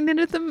 And he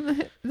knitted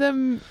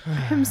them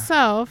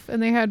himself,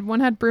 and they had one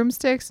had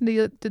broomsticks, and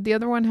did the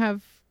other one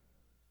have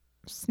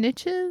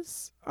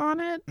snitches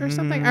on it or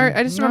something?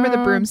 I just remember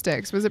the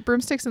broomsticks. Was it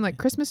broomsticks and like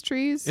Christmas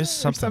trees? It's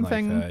something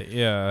like that.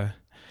 Yeah.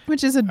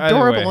 Which is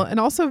adorable and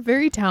also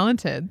very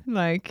talented.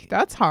 Like,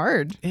 that's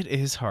hard. It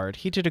is hard.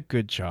 He did a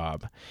good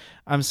job.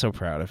 I'm so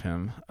proud of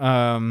him.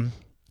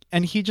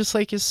 And he just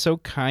like is so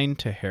kind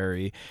to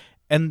Harry.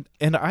 And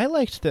I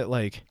liked that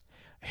like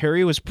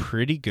Harry was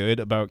pretty good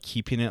about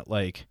keeping it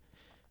like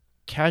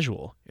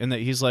casual, and that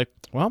he's like,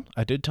 well,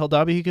 I did tell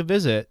Dobby he could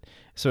visit.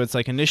 So it's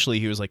like initially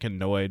he was like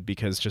annoyed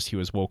because just he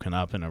was woken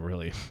up in a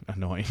really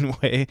annoying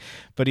way,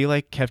 but he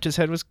like kept his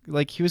head, was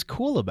like, he was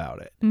cool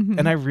about it.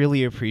 And I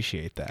really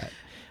appreciate that.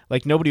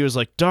 Like nobody was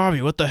like,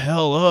 Dobby, what the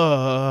hell?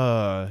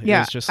 Yeah, it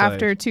was just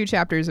after like, 2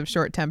 chapters of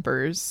short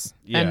tempers,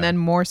 Yeah. and then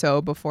more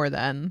so before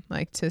then,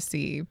 like to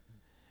see.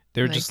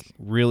 They're like, just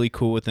really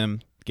cool with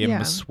him. Gave him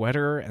Yeah. a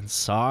sweater and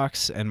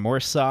socks and more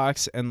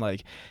socks, and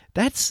like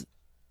that's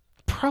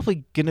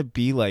probably gonna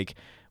be like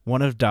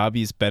one of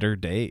Dobby's better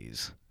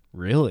days,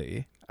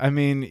 really. I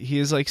mean, he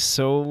is like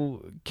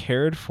so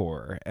cared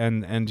for,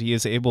 and he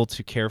is able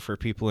to care for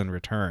people in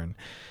return.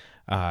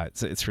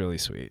 It's really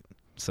sweet.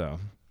 So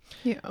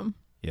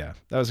yeah,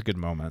 that was a good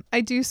moment.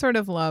 I do sort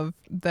of love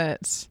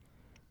that.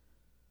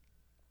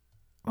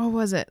 What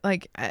was it?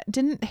 Like,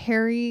 didn't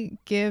Harry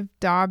give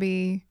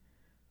Dobby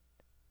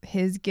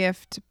his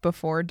gift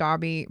before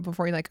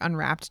he like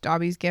unwrapped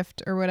Dobby's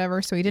gift or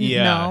whatever, so he didn't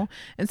know?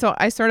 And so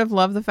I sort of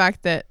love the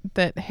fact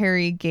that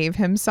Harry gave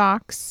him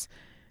socks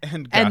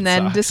and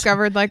then socks.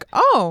 discovered like,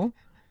 oh,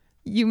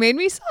 you made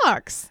me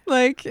socks.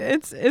 Like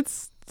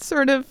it's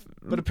sort of.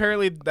 But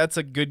apparently that's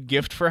a good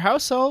gift for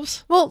house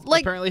elves. Well,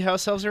 like, apparently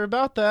house elves are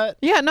about that.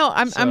 Yeah, no,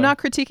 I'm not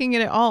critiquing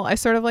it at all. I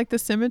sort of like the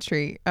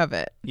symmetry of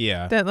it.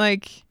 Yeah. That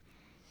like,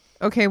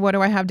 okay, what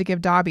do I have to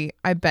give Dobby?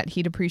 I bet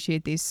he'd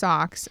appreciate these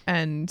socks.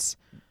 And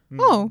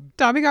oh,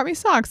 Dobby got me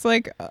socks.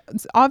 Like,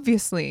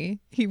 obviously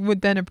he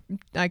would then,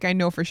 like, I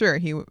know for sure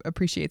he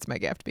appreciates my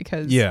gift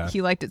because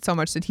he liked it so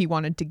much that he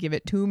wanted to give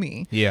it to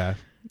me. Yeah.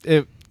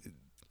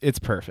 It's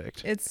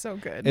perfect. It's so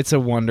good. It's a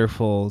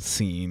wonderful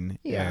scene.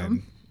 Yeah.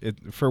 And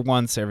for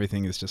once,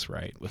 everything is just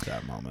right with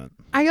that moment.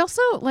 I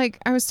also, like,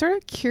 I was sort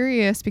of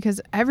curious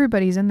because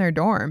everybody's in their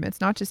dorm.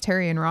 It's not just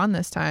Harry and Ron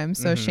this time.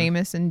 So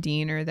Seamus and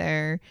Dean are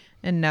there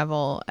and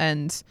Neville.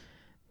 And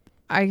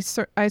I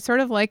sort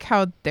of like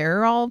how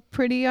they're all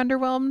pretty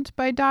underwhelmed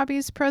by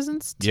Dobby's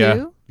presence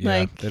too. Yeah,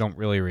 like, they don't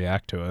really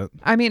react to it.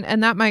 I mean,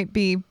 and that might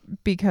be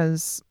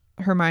because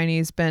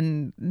Hermione's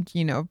been,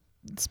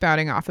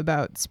 spouting off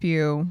about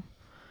Spew.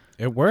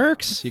 It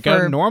works. You got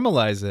to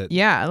normalize it.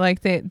 Yeah,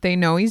 like they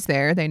know he's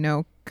there. They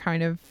know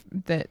kind of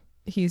that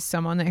he's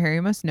someone that Harry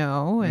must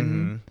know,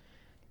 and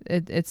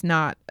it's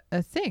not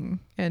a thing.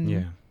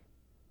 And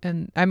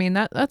and I mean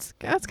that's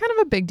kind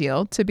of a big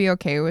deal to be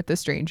okay with a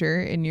stranger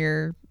in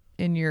your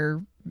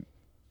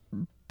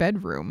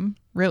bedroom,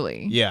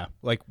 really. Yeah,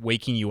 like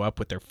waking you up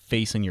with their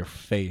face in your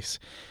face.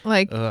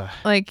 Like I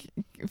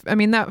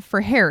mean that for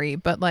Harry,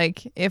 but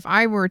like if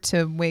I were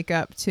to wake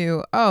up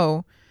to,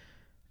 oh,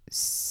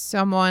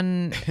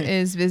 someone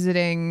is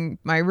visiting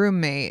my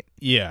roommate.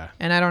 Yeah.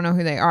 And I don't know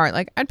who they are.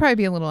 Like, I'd probably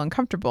be a little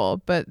uncomfortable,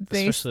 but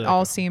they Especially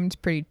all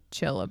seemed pretty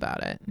chill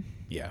about it.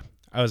 Yeah.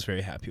 I was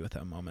very happy with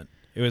that moment.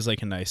 It was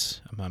like a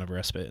nice amount of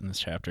respite in this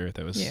chapter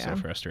that was so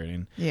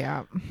frustrating.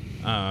 Yeah.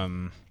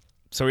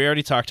 So we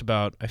already talked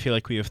about, I feel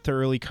like we have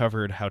thoroughly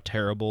covered how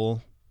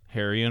terrible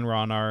Harry and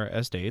Ron are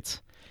as dates.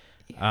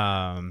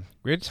 Yeah.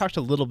 We already talked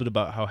a little bit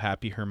about how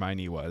happy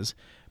Hermione was,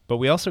 but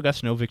we also got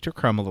to know Victor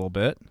Crumb a little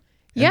bit.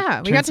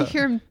 Yeah, we got to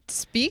hear him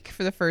speak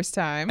for the first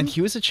time. And he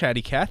was a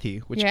chatty Cathy,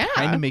 which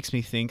kind of makes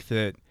me think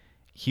that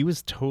he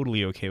was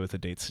totally okay with the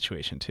date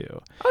situation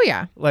too. Oh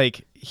yeah.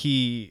 Like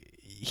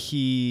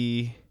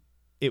it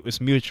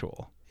was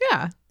mutual.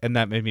 Yeah. And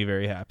that made me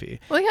very happy.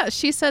 Well, yeah,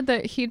 she said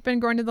that he'd been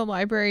going to the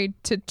library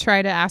to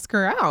try to ask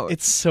her out.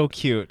 It's so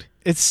cute.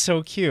 It's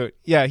so cute.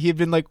 Yeah, he had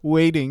been like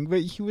waiting,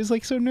 but he was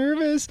like so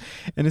nervous.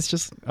 And it's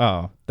just,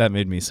 that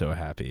made me so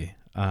happy.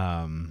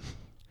 And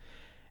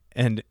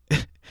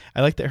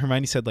I like that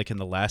Hermione said, like, in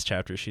the last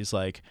chapter, she's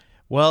like,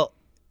 well,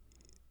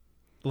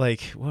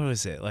 like, what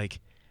was it? Like,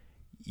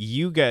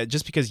 you guys,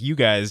 just because you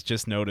guys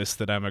just noticed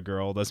that I'm a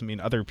girl doesn't mean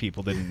other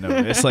people didn't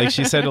notice. Like,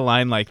 she said a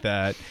line like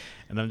that.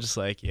 And I'm just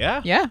like,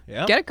 yeah.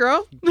 Get it,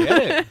 girl.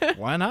 Get it.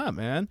 Why not,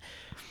 man?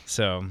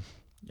 So,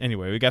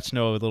 Anyway, we got to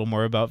know a little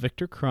more about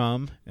Victor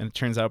Crumb, and it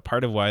turns out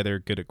part of why they're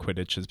good at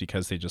Quidditch is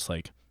because they just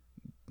like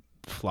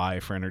fly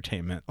for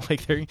entertainment.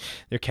 Like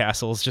their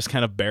castle is just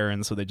kind of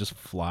barren, so they just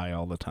fly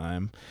all the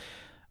time.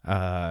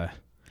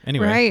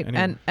 Anyway, right.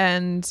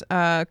 And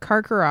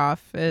Karkaroff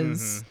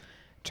is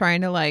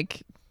trying to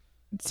like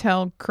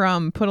tell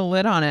Crumb, put a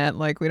lid on it.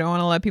 Like, we don't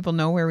want to let people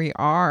know where we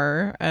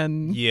are.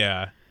 And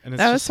yeah, and it's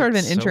that was just, sort of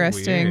like, an so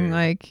interesting, weird.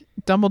 like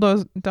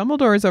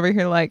Dumbledore's over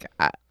here like,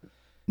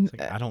 It's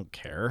like, I don't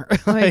care.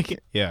 like,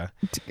 yeah,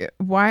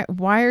 why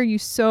are you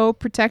so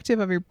protective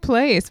of your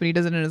place? But he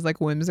does it in his like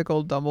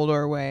whimsical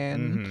Dumbledore way,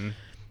 and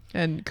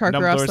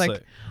Karkaroff's Dumbledore's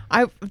like,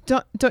 I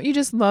don't you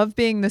just love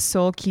being the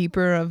sole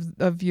keeper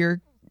of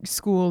your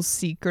school's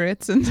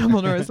secrets? And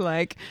Dumbledore's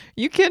like,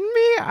 you kidding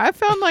me? I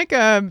found like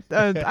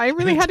I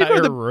really had to go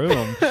to the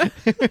room.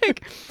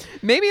 like,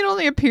 maybe it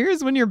only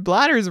appears when your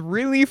bladder's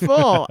really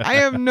full. I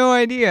have no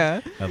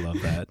idea. I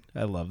love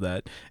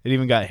that. It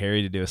even got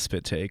Harry to do a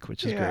spit take,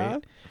 which is Yeah.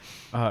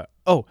 great.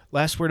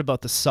 Last word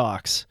about the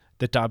socks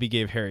that Dobby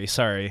gave Harry.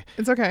 Sorry.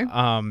 It's okay.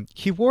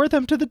 He wore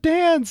them to the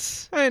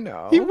dance. I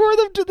know. He wore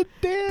them to the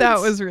dance.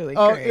 That was really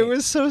Oh, great. it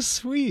was so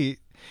sweet.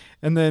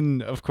 And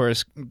then, of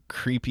course,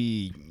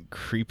 creepy,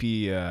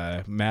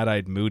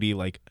 mad-eyed Moody,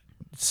 like,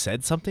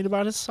 said something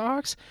about his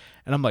socks.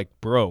 And I'm like,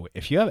 bro,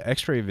 if you have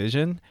X-ray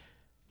vision,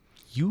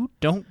 you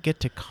don't get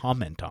to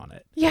comment on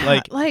it.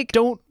 Yeah, like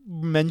don't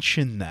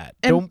mention that.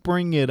 And Don't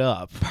bring it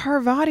up.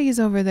 Parvati's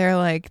over there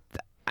like,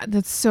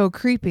 that's so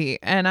creepy.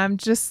 And I'm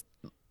just,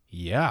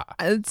 Yeah.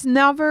 it's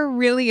never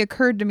really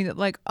occurred to me that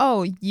like,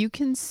 oh, you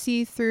can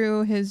see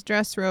through his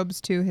dress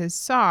robes to his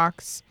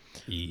socks.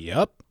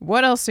 Yep.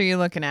 What else are you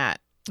looking at?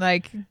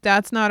 Like,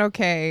 that's not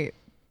okay.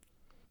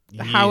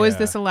 How is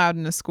this allowed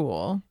in a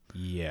school?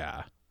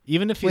 Yeah.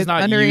 Even if he's With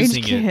not underage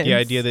using it, the kids.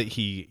 idea that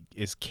he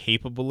is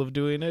capable of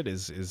doing it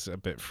is a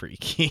bit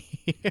freaky.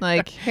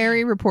 Like,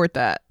 Harry, report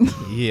that.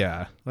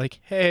 Yeah. Like,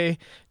 hey,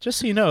 just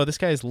so you know, this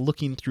guy is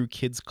looking through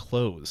kids'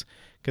 clothes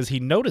because he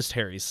noticed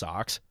Harry's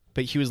socks,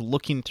 but he was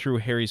looking through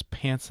Harry's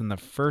pants in the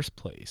first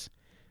place.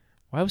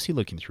 Why was he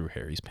looking through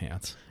Harry's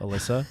pants,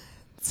 Alyssa?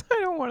 I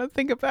don't want to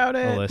think about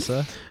it.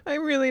 Alyssa? I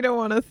really don't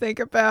want to think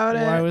about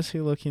it. Why was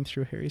he looking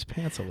through Harry's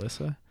pants,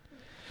 Alyssa?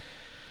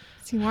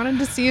 He wanted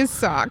to see his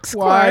socks.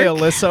 Why, Clark.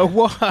 Alyssa?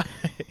 Why?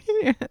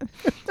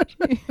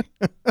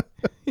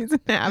 He's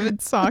an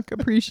avid sock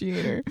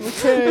appreciator.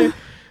 Okay.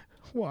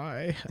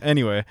 Why?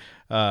 Anyway,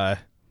 so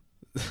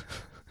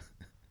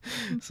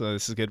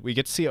this is good. We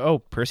get to see,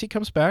 Percy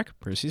comes back.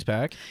 Percy's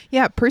back.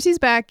 Yeah, Percy's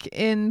back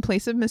in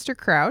place of Mr.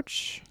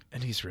 Crouch.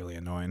 And he's really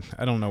annoying.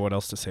 I don't know what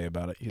else to say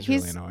about it. He's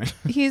really annoying.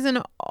 He's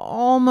an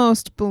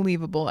almost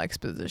believable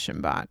exposition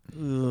bot.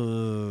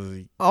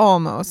 Ugh.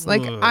 Almost.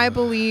 Like, Ugh. I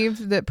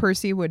believe that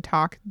Percy would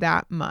talk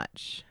that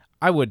much.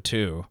 I would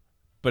too,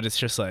 but it's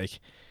just like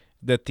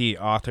that the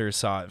author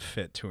saw it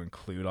fit to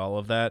include all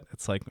of that.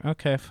 It's like,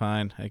 okay,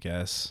 fine, I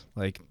guess.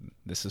 Like,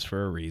 this is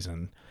for a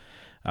reason.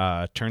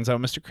 Turns out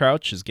Mr.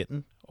 Crouch is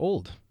getting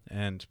old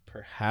and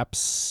perhaps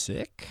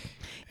sick.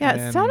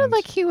 Yeah, it sounded And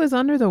like he was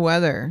under the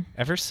weather.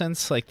 ever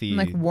since like the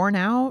Like, worn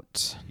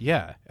out.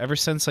 yeah, ever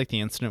since like the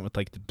incident with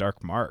like the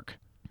Dark Mark,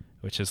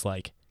 which is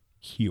like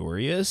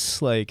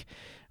curious. Like,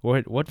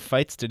 what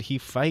fights did he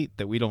fight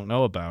that we don't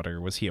know about?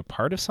 Or was he a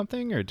part of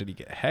something? Or did he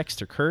get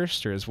hexed or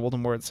cursed? Or is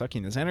Voldemort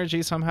sucking his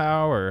energy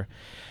somehow? Or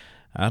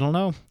I don't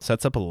know.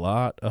 Sets up a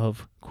lot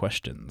of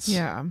questions.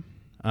 Yeah.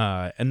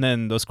 And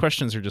then those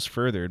questions are just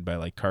furthered by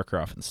like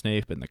Karkaroff and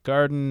Snape in the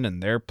garden,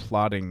 and they're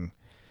plotting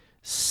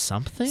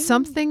something.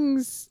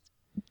 Something's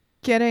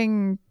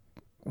getting,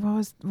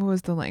 what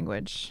was the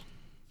language?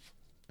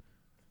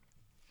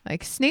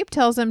 Like, Snape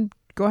tells him,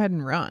 go ahead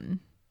and run.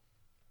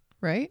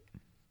 Right?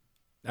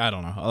 I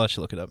don't know. I'll let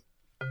you look it up.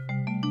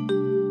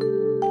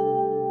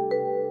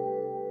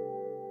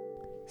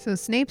 So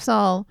Snape's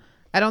all,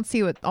 I don't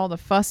see what all the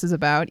fuss is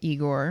about,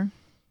 Igor.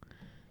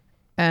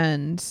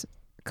 And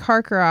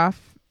Karkaroff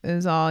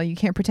is all, you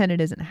can't pretend it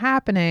isn't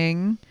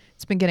happening.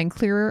 It's been getting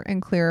clearer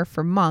and clearer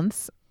for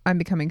months. I'm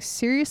becoming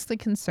seriously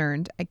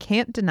concerned. I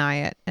can't deny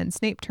it. And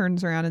Snape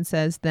turns around and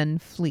says, then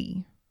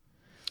flee.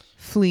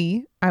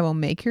 Flee. I will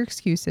make your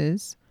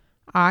excuses.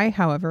 I,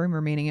 however, am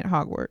remaining at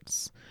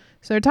Hogwarts.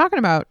 So they're talking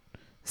about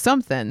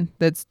something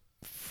that's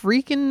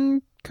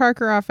freaking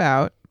Karkaroff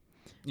out.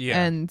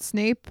 Yeah. And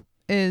Snape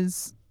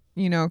is,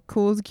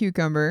 cool as a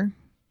cucumber.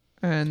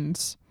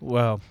 And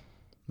Well,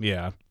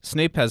 yeah.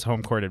 Snape has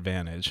home court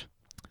advantage,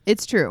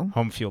 it's true.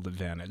 home field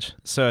advantage.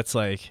 So it's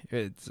like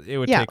it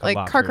would Yeah, take a like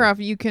lot.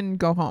 Karkaroff, you can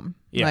go home.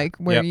 Yeah, Like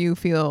where yep. you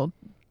feel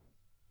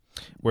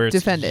where it's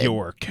defended.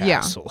 your Yeah.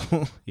 castle.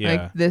 Yeah.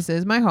 like, this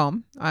is my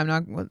home. I'm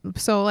not.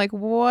 So, like,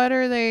 what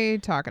are they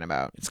talking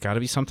about? It's got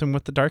to be something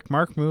with the Dark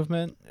Mark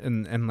movement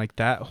and like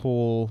that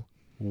whole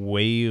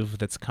wave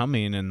that's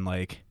coming, and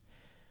like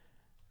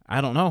I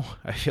don't know.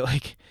 I feel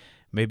like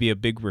maybe a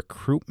big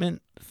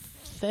recruitment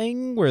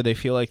thing where they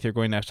feel like they're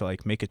going to have to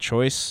like make a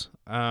choice.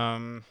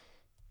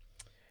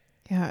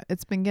 Yeah,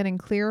 it's been getting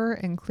clearer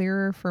and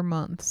clearer for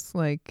months.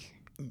 Like,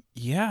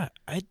 Yeah,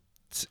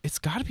 it's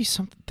got to be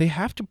something. They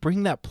have to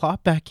bring that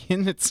plot back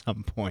in at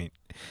some point.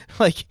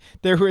 Like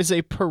there was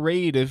a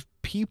parade of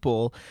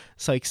people,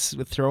 it's like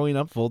throwing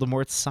up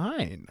Voldemort's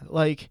sign.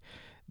 Like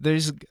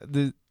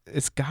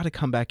it's got to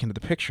come back into the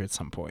picture at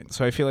some point.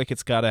 So I feel like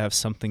it's got to have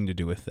something to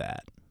do with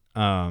that.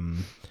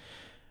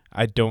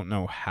 I don't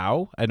know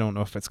how. I don't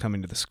know if it's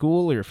coming to the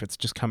school or if it's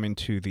just coming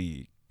to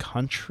the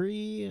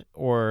country,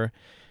 or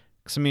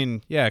because I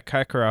mean, yeah,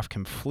 Kakarot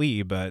can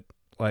flee, but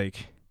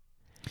like,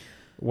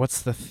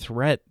 what's the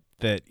threat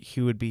that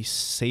he would be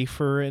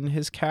safer in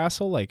his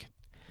castle? Like,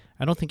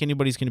 I don't think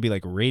anybody's going to be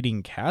like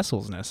raiding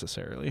castles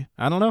necessarily.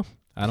 I don't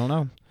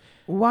know.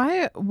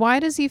 Why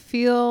does he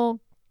feel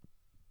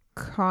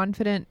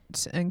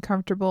confident and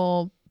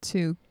comfortable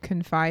to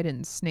confide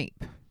in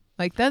Snape?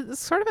 Like, that's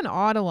sort of an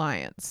odd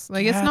alliance.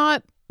 Like, Yeah.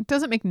 it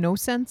doesn't make no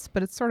sense,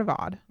 but it's sort of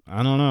odd.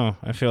 I don't know.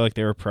 I feel like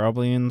they were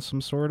probably in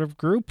some sort of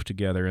group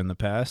together in the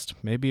past.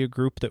 Maybe a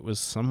group that was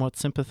somewhat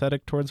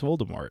sympathetic towards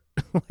Voldemort.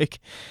 Like,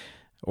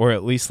 or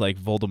at least like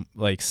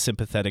like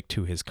sympathetic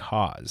to his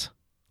cause.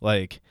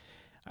 Like,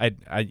 I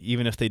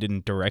even if they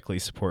didn't directly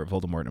support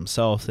Voldemort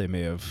himself, they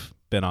may have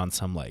been on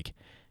some like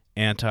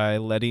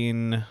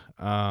anti-letting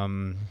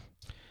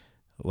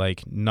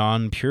like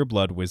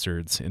non-pureblood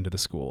wizards into the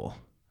school,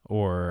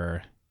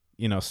 or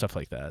stuff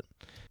like that.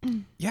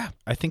 Yeah,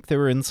 I think they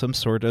were in some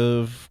sort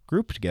of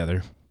group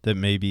together that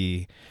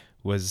maybe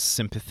was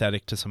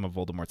sympathetic to some of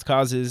Voldemort's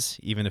causes,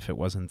 even if it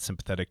wasn't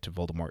sympathetic to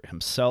Voldemort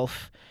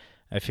himself.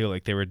 I feel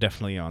like they were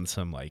definitely on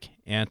some like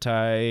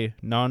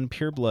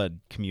anti-non-pureblood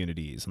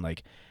communities, and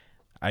like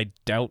I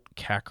doubt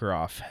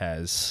Kakarot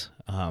has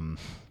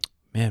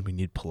man, we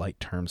need polite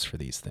terms for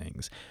these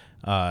things.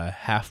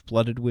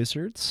 Half-blooded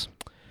wizards.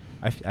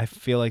 I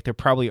feel like there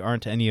probably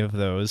aren't any of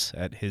those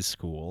at his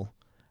school.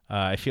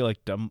 I feel like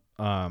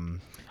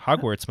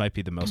Hogwarts might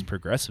be the most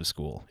progressive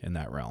school in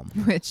that realm.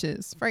 Which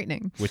is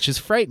frightening. Which is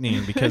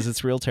frightening because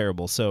it's real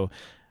terrible. So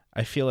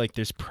I feel like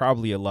there's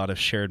probably a lot of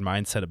shared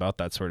mindset about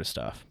that sort of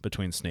stuff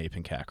between Snape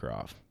and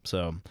Kakarot.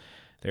 So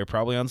they're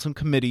probably on some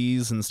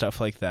committees and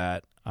stuff like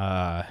that.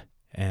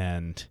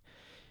 And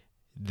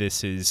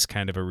this is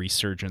kind of a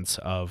resurgence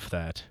of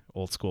that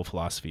old school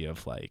philosophy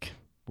of like,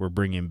 we're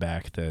bringing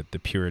back the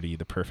purity,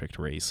 the perfect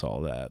race,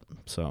 all that.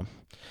 So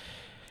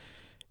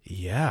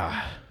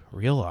yeah,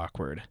 real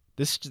awkward.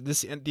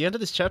 The end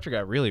of this chapter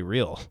got really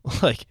real.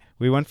 Like,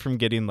 we went from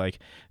getting like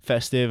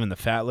festive and the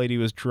fat lady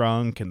was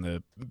drunk and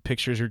the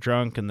pictures were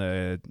drunk and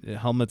the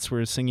helmets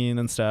were singing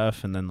and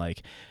stuff, and then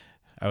like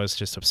I was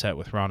just upset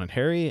with Ron and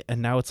Harry, and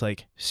now it's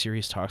like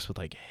serious talks with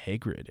like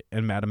Hagrid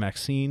and Madame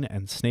Maxine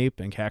and Snape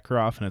and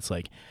Kakarot, and it's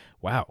like,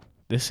 wow,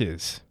 this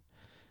is,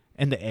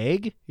 and the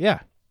egg, yeah.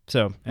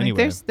 So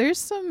anyway, like there's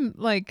some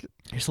like,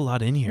 there's a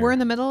lot in here. We're in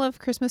the middle of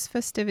Christmas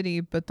festivity,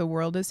 but the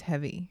world is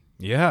heavy.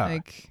 Yeah.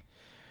 Like,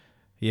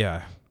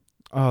 yeah.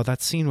 Oh,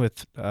 that scene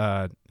with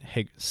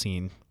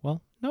scene.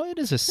 Well, no, it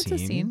is a scene.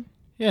 It's a scene.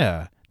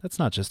 Yeah, that's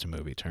not just a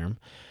movie term.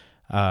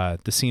 The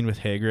scene with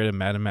Hagrid and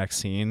Madame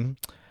Maxine.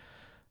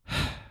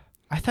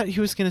 I thought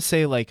he was gonna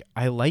say like,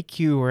 I like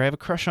you, or I have a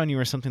crush on you,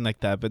 or something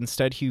like that, but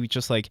instead he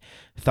just like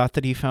thought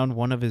that he found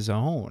one of his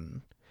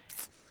own,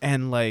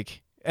 and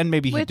like, and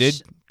maybe he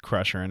did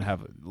crush her and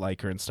have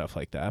like her and stuff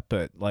like that,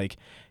 but like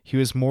he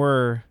was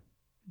more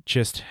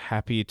just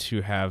happy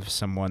to have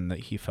someone that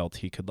he felt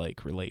he could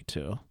like relate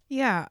to.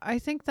 Yeah, I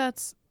think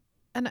that's,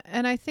 and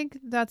I think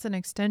that's an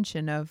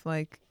extension of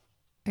like,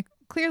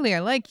 clearly I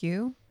like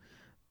you,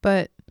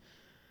 but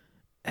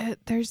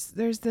there's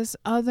this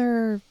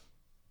other,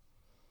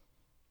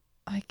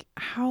 like,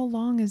 how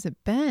long has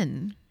it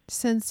been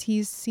since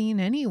he's seen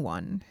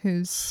anyone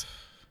who's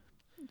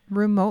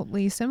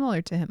remotely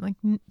similar to him?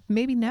 Like,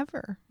 maybe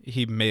never.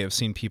 He may have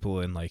seen people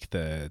in like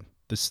the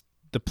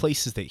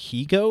places that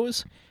he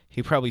goes.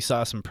 He probably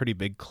saw some pretty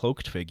big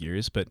cloaked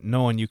figures, but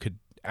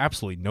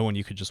absolutely no one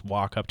you could just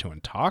walk up to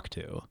and talk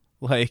to.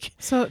 Like,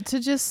 so to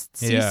just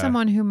see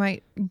someone who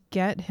might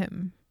get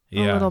him a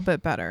little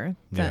bit better,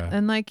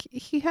 and like,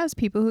 he has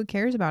people who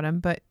cares about him,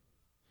 but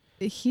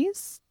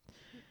he's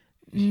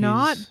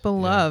not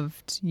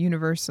beloved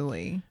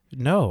universally.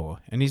 No,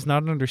 and he's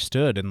not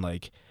understood, and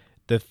like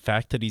the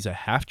fact that he's a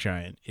half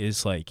giant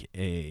is like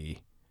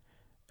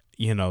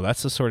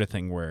that's the sort of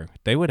thing where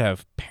they would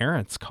have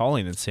parents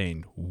calling and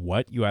saying,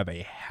 what, you have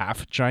a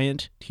half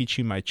giant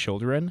teaching my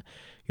children?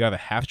 You have a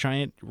half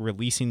giant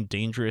releasing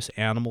dangerous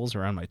animals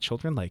around my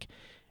children? Like,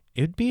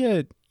 it'd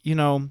be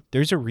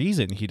there's a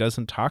reason he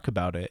doesn't talk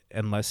about it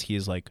unless he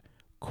is like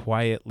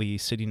quietly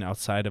sitting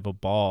outside of a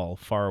ball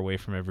far away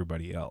from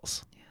everybody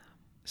else. Yeah.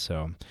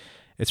 So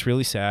it's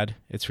really sad.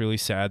 It's really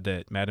sad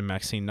that Madame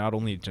Maxine not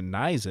only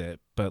denies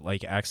it, but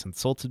like acts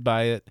insulted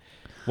by it.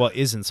 Well,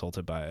 is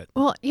insulted by it.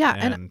 Well, yeah,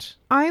 and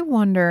I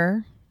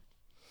wonder,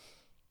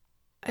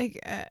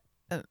 like,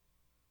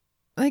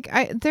 like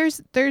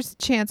there's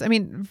chance. I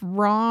mean,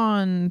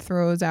 Ron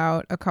throws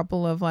out a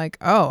couple of like,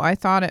 oh, I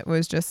thought it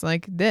was just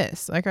like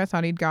this. Like I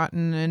thought he'd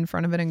gotten in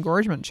front of an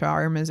engorgement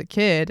charm as a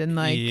kid, and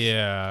like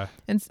yeah,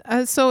 and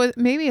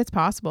maybe it's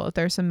possible that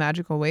there's some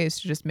magical ways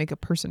to just make a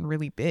person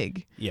really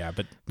big. yeah,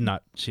 but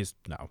she's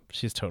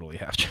totally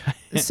half giant.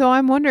 So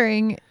I'm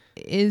wondering,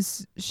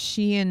 is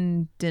she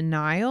in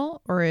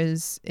denial, or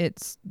is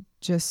it's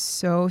just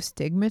so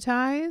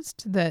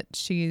stigmatized that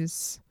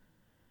she's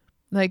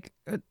like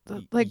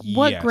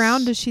what Yes.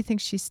 ground does she think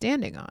she's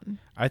standing on?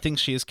 I think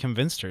she has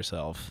convinced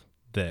herself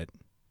that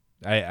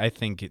I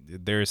think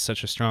there is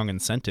such a strong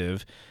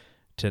incentive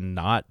to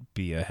not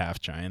be a half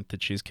giant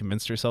that she's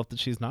convinced herself that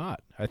she's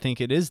not. I think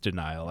it is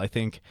denial. I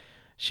think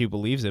she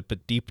believes it,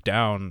 but deep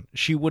down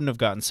she wouldn't have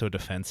gotten so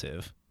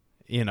defensive.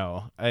 You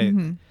know,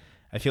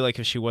 I feel like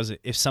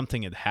if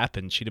something had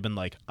happened, she'd have been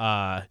like,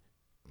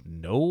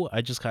 no,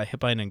 I just got hit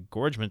by an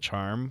engorgement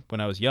charm when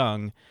I was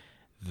young.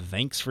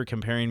 Thanks for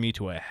comparing me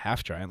to a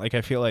half giant. Like,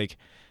 I feel like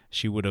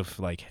she would have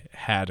like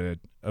had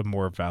a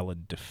more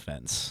valid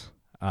defense,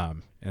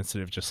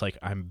 instead of just like,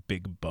 I'm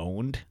big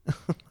boned.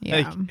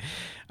 Yeah.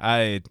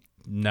 I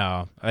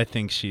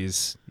think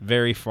she's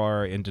very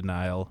far in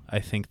denial. I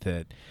think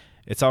that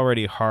it's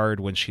already hard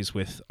when she's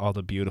with all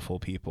the beautiful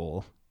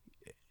people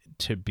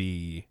to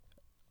be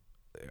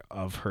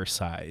of her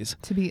size.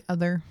 To be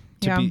other.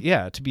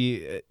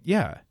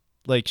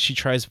 Like, she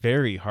tries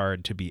very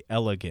hard to be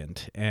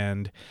elegant,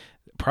 and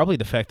probably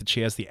the fact that she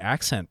has the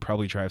accent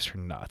probably drives her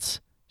nuts.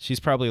 She's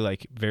probably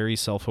like very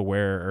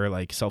self-aware or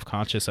like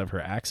self-conscious of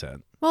her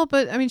accent. Well,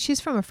 but I mean,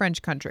 she's from a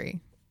French country.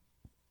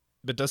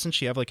 But doesn't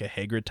she have like a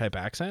Hagrid type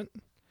accent?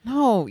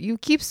 No, you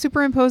keep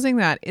superimposing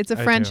that. It's a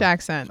French do.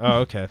 accent. Oh,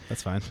 okay.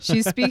 That's fine.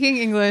 She's speaking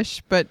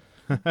English, but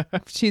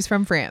she's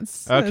from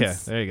France. Okay,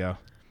 It's- there you go.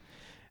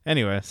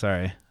 Anyway,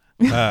 sorry.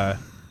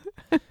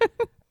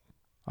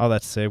 All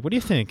that to say, what do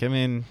you think? I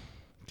mean,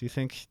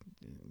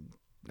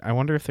 I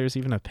wonder if there's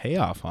even a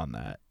payoff on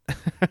that.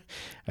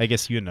 I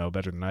guess you know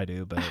better than I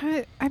do, but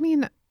I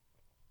mean,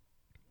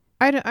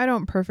 I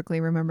don't perfectly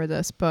remember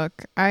this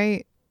book.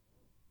 I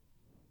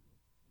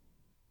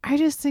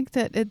just think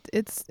that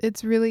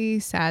it's really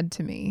sad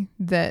to me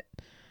that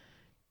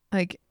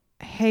like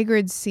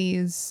Hagrid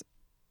sees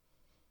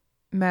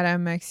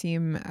Madame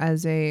Maxime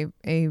as a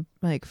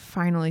like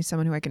finally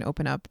someone who I can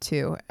open up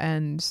to,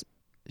 and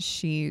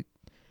she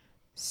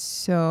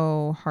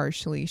so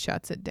harshly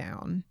shuts it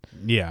down.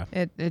 yeah.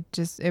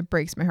 It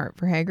breaks my heart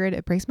for Hagrid.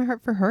 It breaks my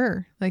heart for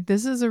her. Like,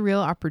 this is a real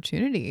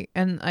opportunity,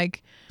 and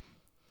like,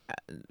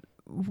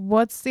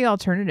 what's the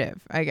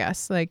alternative? I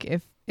guess like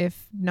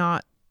if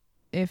not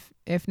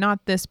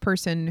this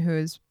person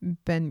who's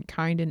been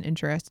kind and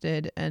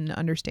interested and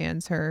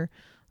understands her,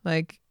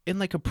 like In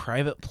like a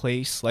private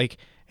place, like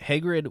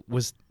Hagrid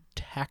was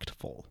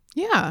tactful.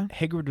 yeah,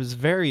 Hagrid was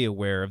very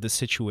aware of the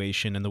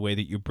situation and the way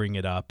that you bring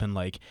it up, and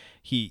like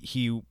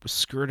he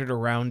skirted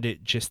around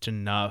it just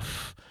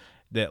enough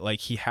that like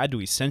he had to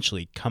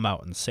essentially come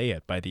out and say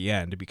it by the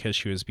end because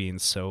she was being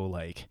so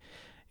like,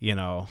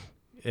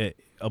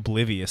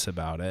 oblivious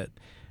about it.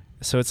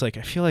 So it's like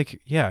I feel like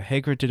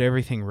Hagrid did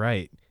everything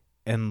right,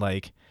 and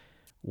like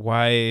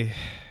why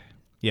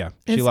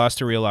she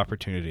lost a real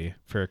opportunity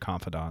for a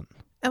confidant.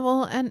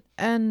 well,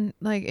 and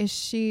like, is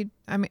she?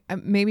 I mean,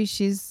 maybe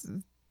she's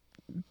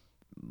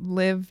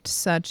lived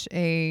such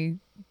a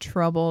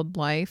troubled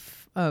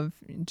life of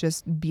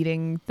just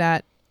beating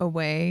that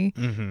away,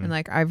 and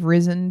like, I've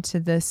risen to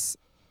this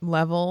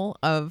level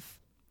of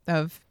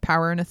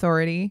power and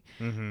authority,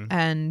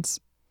 and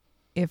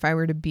if I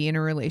were to be in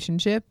a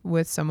relationship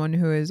with someone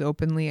who is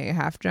openly a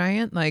half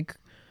giant, like,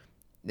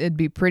 it'd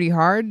be pretty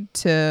hard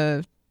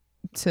to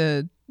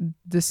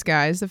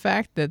disguise the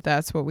fact that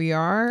that's what we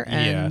are,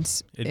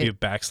 and it'd be a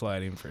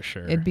backsliding for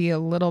sure. it'd be a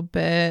little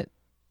bit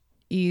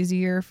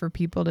easier for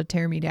people to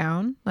tear me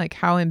down. Like,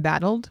 how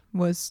embattled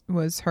was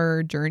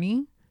her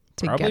journey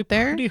to Probably get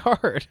there? pretty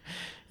hard.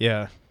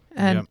 Yeah.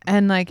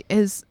 And like,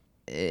 is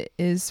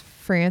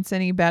France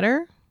any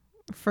better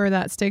for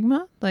that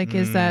stigma? Like,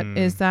 is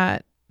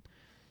that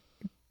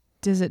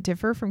does it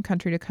differ from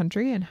country to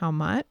country, and how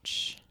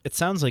much? It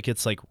sounds like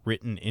it's like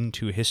written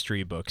into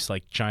history books,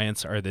 like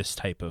giants are this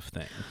type of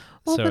thing.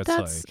 Well, so but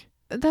it's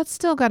that's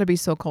still got to be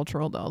so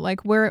cultural though.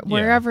 Like,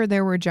 wherever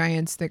there were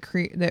giants that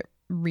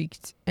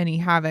wreaked any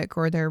havoc,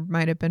 or there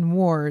might have been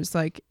wars,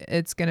 like,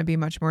 it's going to be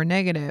much more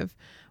negative.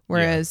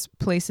 Whereas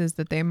places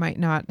that they might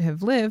not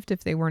have lived,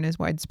 if they weren't as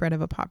widespread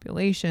of a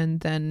population,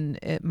 then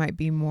it might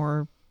be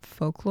more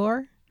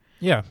folklore.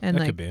 Yeah, And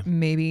that like, could be.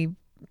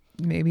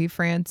 maybe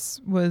France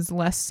was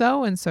less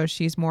so, and so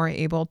she's more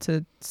able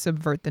to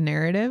subvert the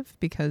narrative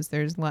because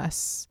there's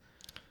less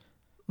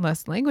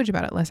language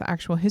about it, less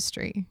actual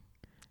history.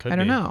 Could I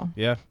don't be. know.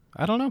 Yeah,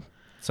 I don't know.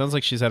 Sounds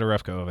like she's had a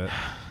rough go of it.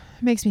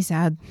 It makes me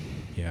sad.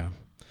 Yeah.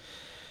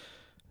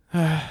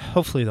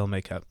 Hopefully they'll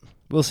make up.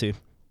 We'll see.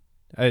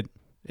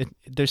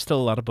 There's still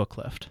a lot of book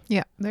left.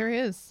 Yeah, there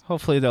is.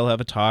 Hopefully they'll have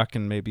a talk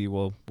and maybe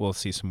we'll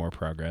see some more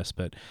progress.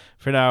 But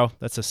for now,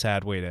 that's a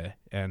sad way to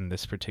end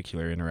this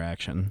particular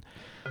interaction.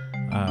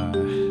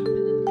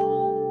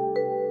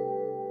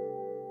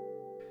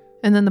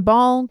 And then the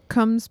ball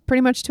comes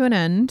pretty much to an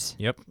end.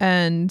 Yep.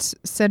 And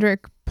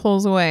Cedric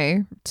pulls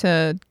away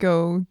to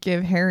go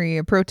give Harry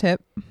a pro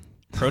tip.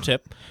 Pro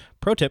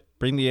tip,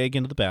 bring the egg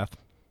into the bath.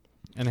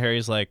 And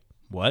Harry's like,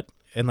 what?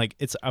 And like,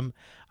 I'm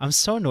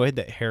so annoyed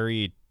that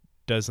Harry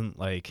doesn't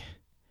like,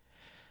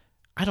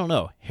 I don't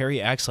know.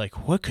 Harry acts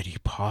like, what could he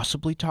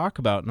possibly talk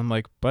about? And I'm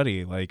like,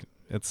 buddy, like,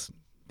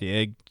 the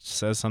egg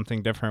says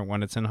something different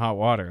when it's in hot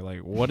water.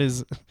 Like, what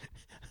is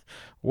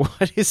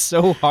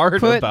so hard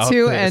about Put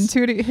two this? and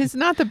two to, he's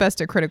not the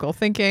best at critical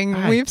thinking.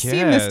 I We've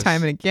seen this guess.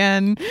 time and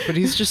again. But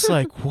he's just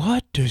like,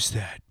 what does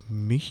that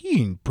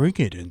mean? Bring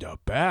it in the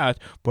bath,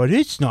 but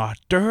it's not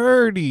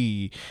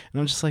dirty.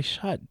 And I'm just like,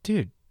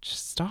 dude,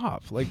 just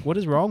stop. Like, what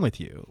is wrong with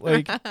you?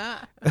 Like,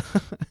 I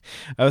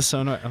was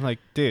so annoyed. I'm like,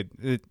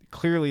 dude,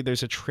 clearly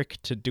there's a trick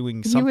to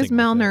doing something. He was with it.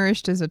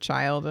 malnourished as a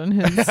child, and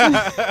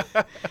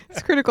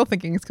his critical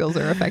thinking skills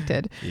are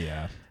affected.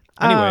 Yeah.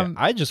 Anyway,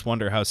 I just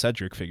wonder how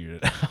Cedric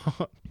figured it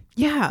out.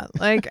 Yeah,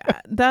 like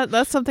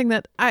that's something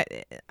that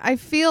I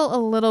feel a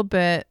little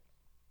bit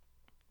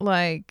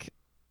like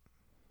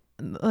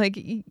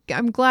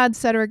I'm glad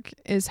Cedric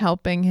is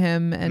helping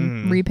him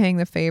and repaying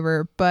the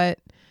favor, but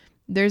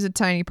there's a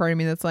tiny part of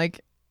me that's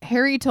like,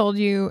 Harry told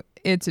you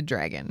it's a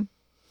dragon.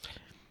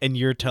 And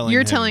you're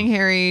telling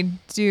Harry,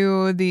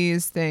 do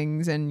these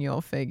things and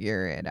you'll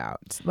figure it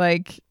out.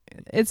 Like,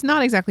 it's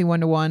not exactly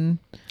 1-to-1.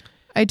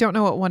 I don't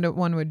know what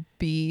 1-to-1 would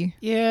be.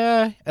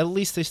 Yeah, at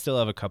least they still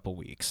have a couple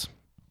weeks.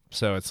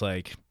 So it's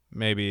like,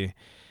 maybe,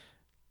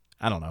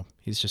 I don't know.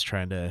 He's just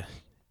trying to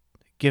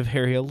give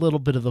Harry a little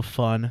bit of the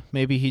fun.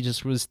 Maybe he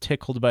just was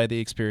tickled by the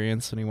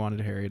experience and he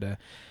wanted Harry to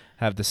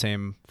have the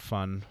same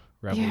fun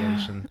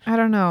revelation. Yeah, I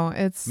don't know.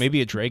 It's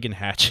maybe a dragon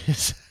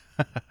hatches.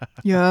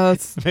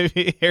 Yes.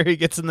 Maybe Harry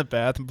gets in the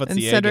bath and puts and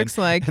the Cedric's egg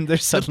in, like, and there's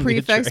the suddenly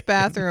a prefect's dragon.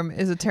 bathroom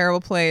is a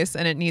terrible place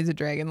and it needs a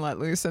dragon let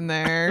loose in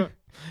there.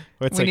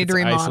 Or it's We like need to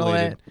it's remodel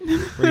isolated.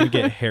 We're going to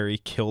get Harry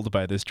killed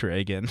by this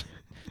dragon.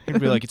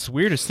 He'd be like, it's the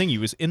weirdest thing. He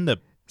was in the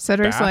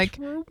Cedric's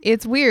bathroom? like,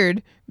 it's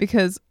weird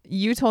because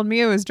you told me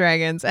it was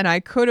dragons and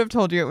I could have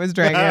told you it was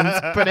dragons,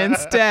 but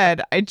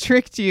instead I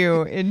tricked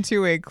you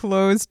into a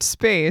closed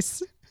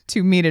space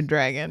to meet a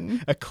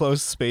dragon. a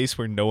closed space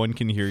where no one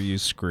can hear you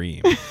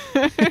scream.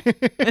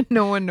 And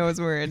no one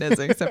knows where it is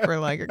except for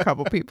like a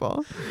couple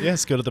people.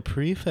 Yes, go to the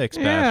prefect's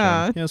Yeah.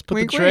 bathroom. Yes, put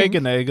Wink, the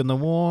dragon egg in the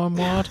warm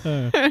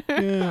water.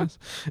 Yes.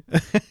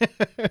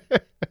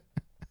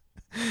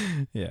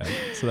 Yeah,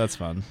 so that's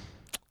fun.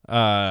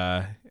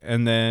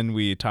 And then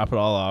we top it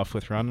all off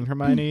with Ron and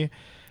Hermione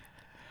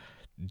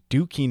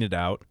duking it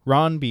out.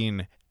 Ron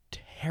being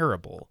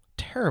terrible.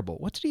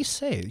 What did he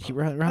say?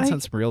 Ron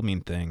said some real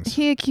mean things.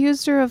 He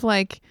accused her of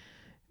like,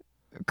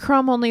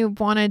 Crumb only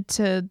wanted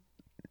to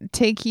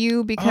take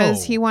you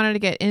because he wanted to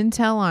get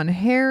intel on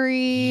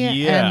Harry.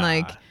 Yeah. And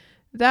like,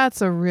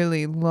 that's a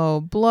really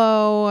low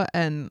blow.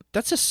 And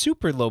That's a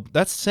super low.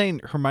 That's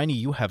saying, Hermione,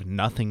 you have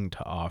nothing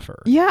to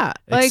offer. yeah,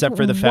 like, Except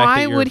for the fact why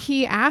that you're- would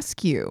he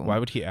ask you? Why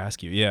would he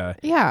ask you? Yeah.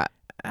 Yeah.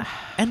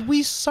 And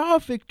we saw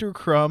Victor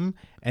Crumb,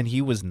 and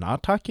he was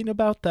not talking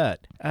about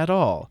that at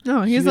all.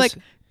 No, He he's was- like,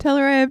 tell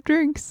her I have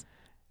drinks.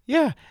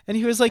 yeah, and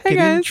he was like Hey,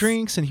 getting guys.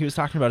 drinks, and he was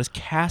talking about his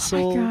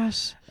castle, Oh my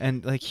gosh.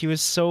 and like he was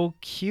so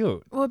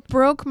cute. What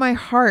broke my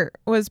heart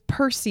was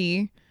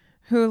Percy,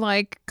 who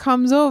like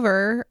comes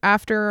over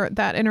after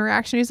that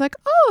interaction. He's like,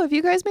 "Oh, have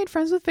you guys made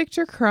friends with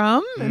Victor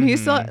Crumb?" And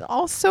he's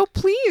all so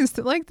pleased.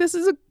 Like this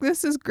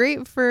is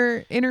great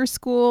for inter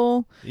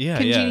school Yeah,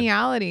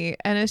 congeniality.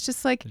 And it's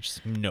just like,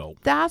 Just no.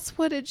 that's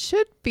what it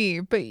should be.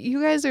 But you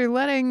guys are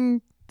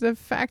letting the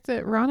fact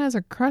that Ron has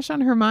a crush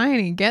on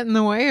Hermione get in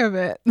the way of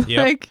it.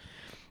 Yep. Like,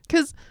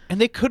 because And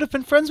they could have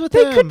been friends with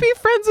they him. could be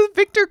friends with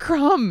Victor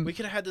Crumb. We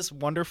could have had this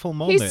wonderful He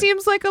moment.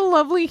 seems like a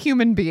lovely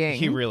human being.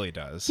 He really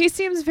does. He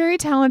seems very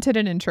talented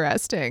and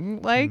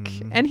interesting. Like,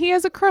 and he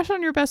has a crush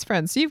on your best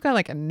friend. So you've got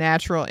like a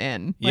natural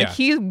in. Like Yeah.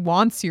 he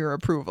wants your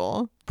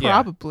approval. Yeah.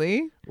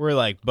 Probably. We're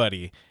like,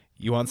 buddy,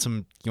 you want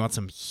some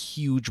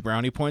huge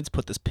brownie points?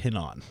 Put this pin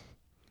on.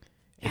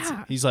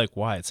 Yeah. He's like,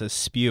 why? It says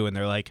spew, and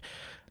they're like,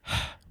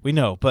 we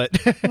know, but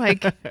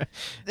Like,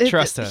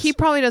 trust us. He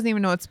probably doesn't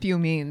even know what spew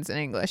means in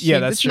English. Yeah,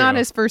 that's It's not true.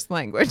 his first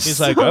language. He's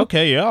so, like,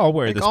 okay, yeah, I'll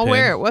wear like, this. I'll pin.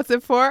 wear it. What's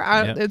it for?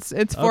 Yeah. It's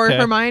for Okay.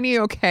 Hermione.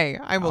 Okay,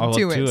 I will I'll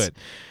do it.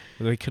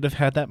 We could have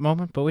had that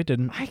moment, but we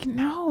didn't. I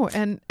know,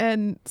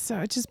 and so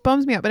it just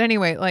bums me out. But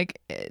anyway, like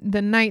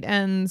the night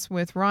ends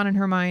with Ron and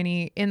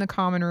Hermione in the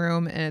common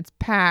room, and it's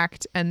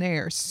packed, and they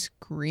are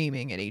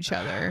screaming at each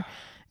other.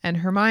 And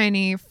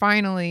Hermione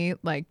finally,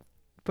 like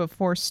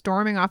before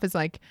storming off, is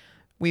like,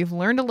 "We've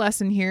learned a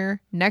lesson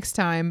here. Next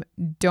time,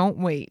 don't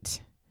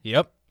wait."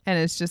 Yep. And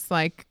it's just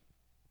like,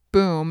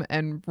 boom,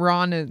 and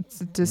Ron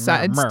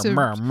decides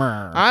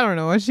to. I don't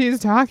know what she's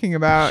talking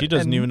about. She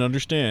doesn't and even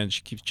understand.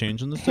 She keeps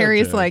changing the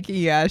Harry's subject. like,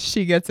 yeah,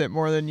 she gets it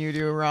more than you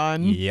do,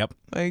 Ron. Yep.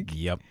 Like,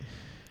 Yep.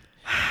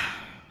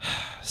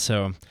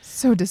 So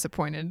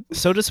disappointed.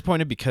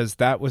 disappointed because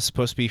that was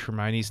supposed to be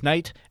Hermione's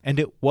night, and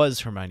it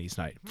was Hermione's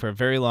night for a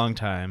very long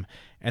time,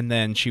 and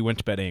then she went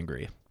to bed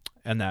angry,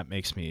 and that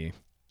makes me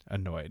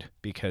annoyed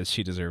because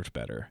she deserved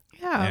better.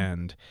 Yeah.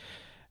 And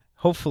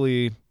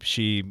hopefully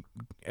she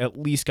at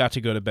least got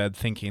to go to bed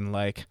thinking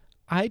like,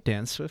 I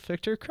danced with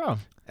Victor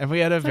Crumb and we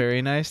had a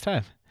very nice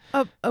time.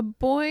 A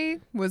boy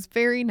was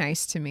very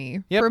nice to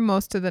me Yep. for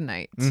most of the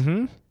night.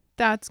 Mm-hmm.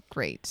 That's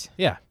great.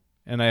 Yeah.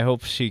 And I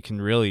hope she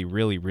can really,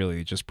 really,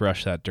 really just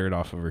brush that dirt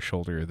off of her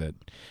shoulder that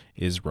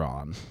is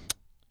Ron.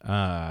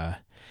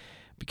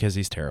 Because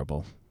he's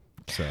terrible.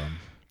 So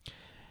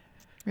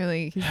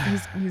Really,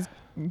 he's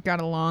got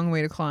a long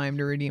way to climb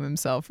to redeem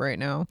himself right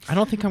now. I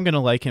don't think I'm going to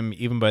like him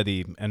even by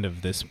the end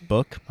of this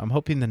book. I'm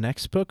hoping the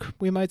next book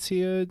we might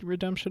see a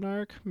redemption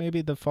arc.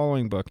 Maybe the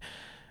following book.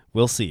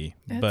 We'll see.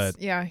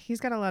 But yeah, he's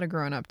got a lot of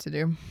growing up to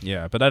do.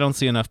 yeah, but I don't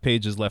see enough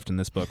pages left in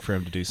this book for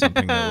him to do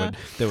something that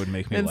would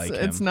make me like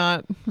him. It's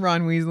not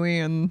Ron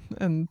Weasley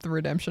and the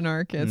redemption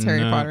arc. It's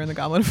Harry No. Potter and the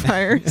Goblet of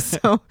Fire.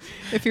 So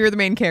if you were the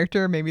main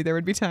character, maybe there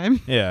would be time.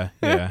 Yeah.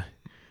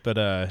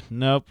 But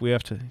nope, we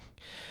have to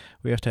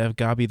have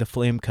Gobby the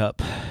Flame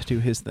Cup do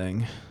his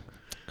thing.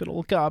 Good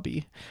old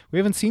Gobby. We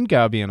haven't seen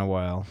Gobby in a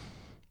while.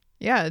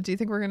 Yeah. Do you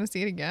think we're gonna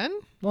see it again?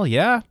 Well,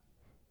 yeah.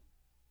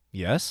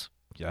 Yes.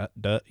 Yeah.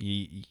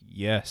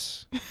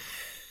 Yes.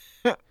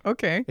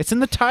 Okay. It's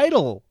in the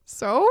title.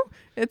 So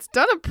it's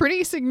done a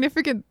pretty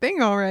significant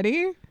thing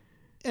already.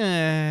 It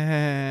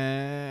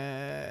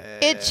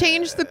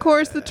changed the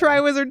course of the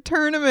Triwizard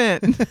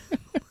Tournament.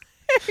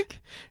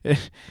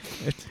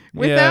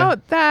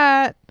 Without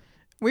that,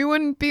 we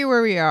wouldn't be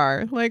where we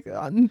are. Like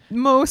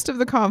most of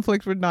the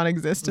conflict would not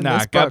exist in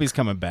this book. Gobby's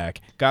coming back.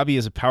 Gobby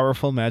is a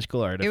powerful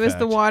magical artifact. It was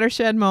the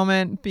watershed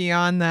moment.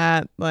 Beyond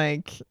that,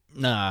 what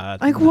Nah.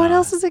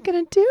 else is it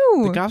gonna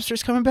do? The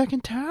Gobster's coming back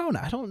in town.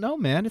 I don't know,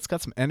 man. It's got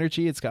some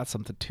energy. It's got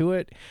something to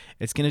it.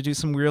 It's gonna do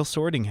some real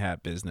Sorting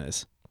Hat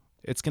business.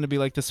 It's gonna be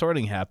like the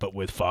Sorting Hat, but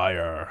with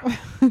fire.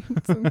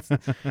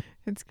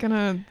 It's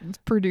gonna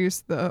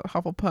produce the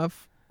Hufflepuff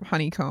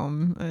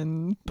honeycomb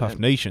and Puff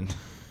Nation.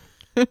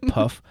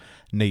 Puff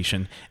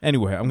Nation.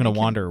 Anyway, I'm going to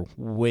wander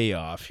way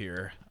off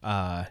here.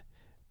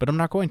 But I'm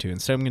not going to.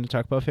 Instead, I'm going to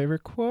talk about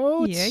favorite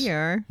quotes. Yeah, you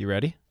are. You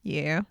ready?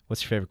 Yeah.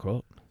 What's your favorite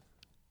quote?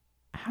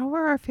 How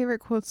are our favorite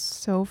quotes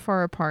so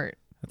far apart?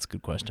 That's a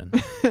good question.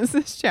 Is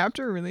this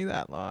chapter really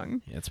that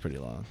long? Yeah, it's pretty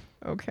long.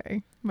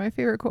 Okay. My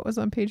favorite quote was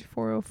on page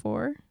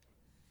 404.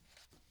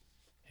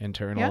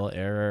 Internal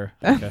error.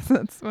 Okay.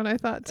 That's what I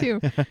thought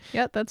too.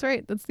 Yeah, that's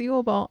right. That's the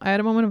old ball. I had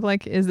a moment of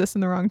like, is this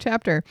in the wrong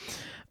chapter?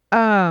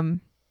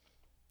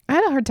 I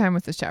had a hard time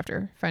with this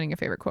chapter, finding a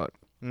favorite quote.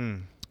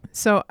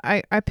 So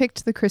I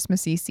picked the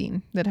Christmassy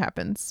scene that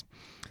happens.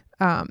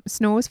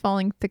 Snow was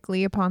falling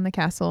thickly upon the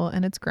castle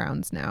and its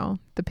grounds now.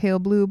 The pale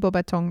blue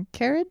Beaubaton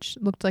carriage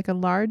looked like a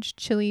large,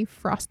 chilly,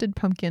 frosted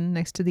pumpkin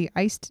next to the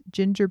iced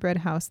gingerbread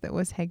house that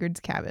was Hagrid's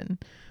cabin,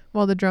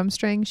 while the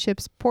drum-string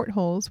ship's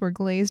portholes were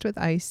glazed with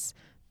ice,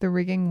 the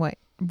rigging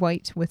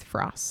white with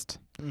frost.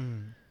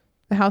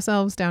 The house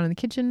elves down in the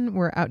kitchen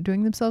were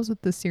outdoing themselves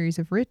with a series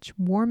of rich,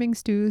 warming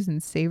stews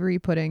and savory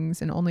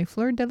puddings, and only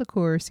Fleur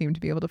Delacour seemed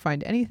to be able to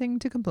find anything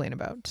to complain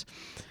about.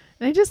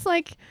 And I just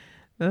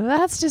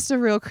that's just a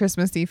real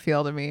Christmassy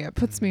feel to me. It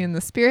puts me in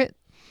the spirit,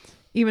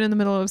 even in the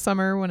middle of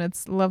summer when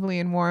it's lovely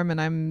and warm and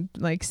I'm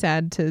like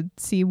sad to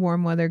see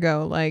warm weather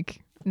go.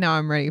 Like now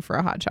I'm ready for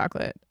a hot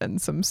chocolate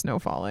and some snow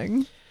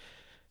falling.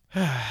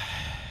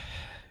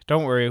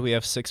 Don't worry, we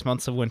have 6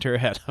 months of winter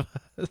ahead of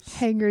us.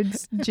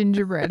 Hagrid's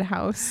gingerbread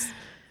house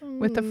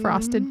with the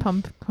frosted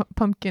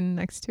pumpkin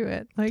next to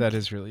it. Like that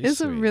is really it's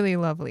sweet. a really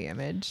lovely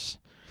image.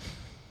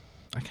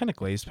 I kind of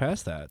glazed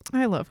past that.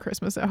 I love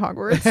Christmas at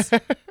Hogwarts.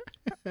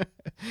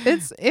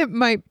 It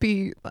might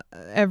be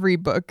every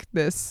book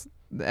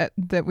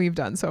that we've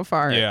done so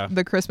far. Yeah.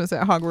 The Christmas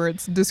at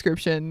Hogwarts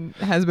description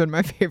has been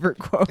my favorite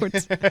quote.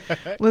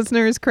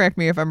 Listeners, correct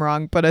me if I'm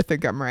wrong, but I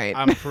think I'm right.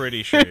 I'm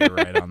pretty sure you're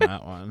right on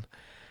that one.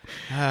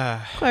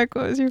 Clark,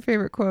 what was your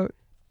favorite quote?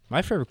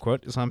 My favorite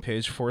quote is on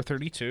page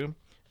 432.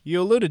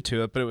 You alluded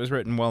to it, but it was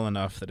written well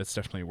enough that it's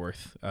definitely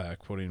worth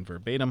quoting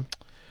verbatim.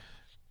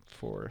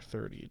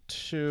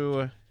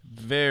 432,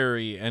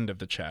 very end of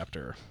the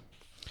chapter,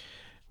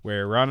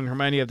 where Ron and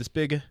Hermione have this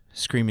big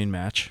screaming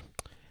match.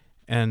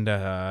 And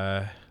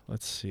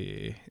let's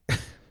see.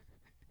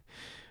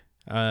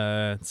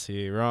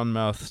 Ron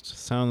mouthed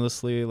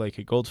soundlessly like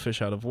a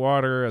goldfish out of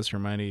water as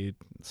Hermione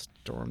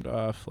stormed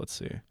off. Let's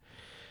see.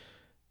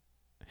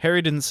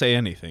 Harry didn't say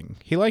anything.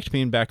 He liked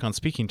being back on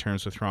speaking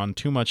terms with Ron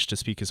too much to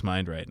speak his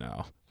mind right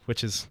now,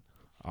 which is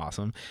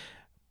awesome.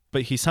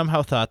 But he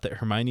somehow thought that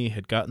Hermione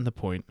had gotten the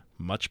point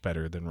much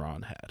better than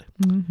Ron had.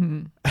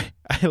 Mm-hmm.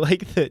 I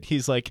like that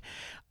he's like,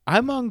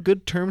 I'm on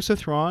good terms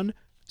with Ron,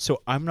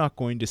 so I'm not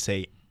going to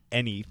say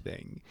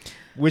anything.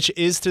 Which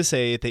is to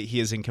say that he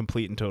is in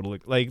complete and total,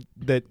 like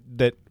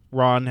that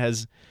Ron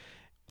is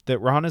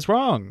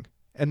wrong.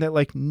 And that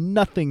like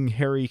nothing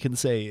Harry can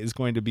say is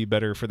going to be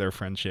better for their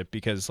friendship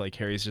because like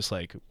Harry's just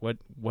like, what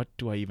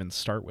do I even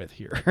start with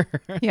here?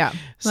 Yeah.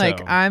 So,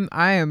 like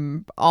I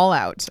am all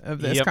out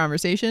of this Yep.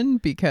 conversation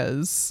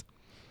because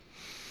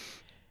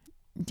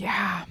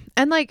yeah.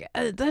 And like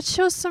that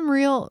shows some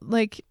real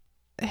like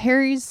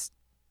Harry's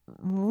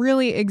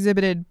really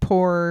exhibited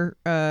poor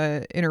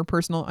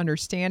interpersonal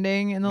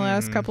understanding in the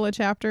last couple of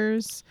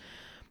chapters,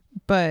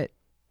 but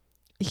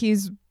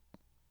he's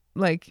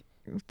like,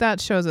 that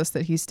shows us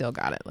that he's still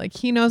got it. Like,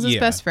 he knows his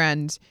best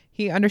friend.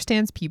 He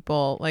understands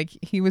people. Like,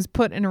 he was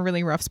put in a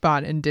really rough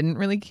spot and didn't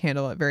really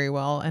handle it very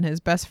well. And his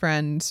best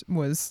friend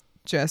was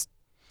just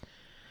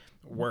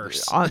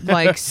worse.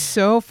 Like,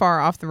 so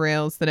far off the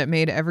rails that it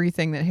made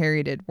everything that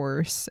Harry did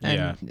worse.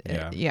 And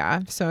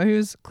so he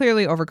was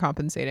clearly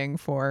overcompensating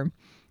for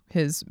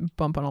his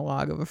bump on a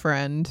log of a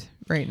friend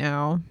right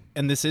now.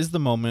 And this is the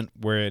moment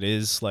where it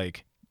is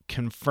like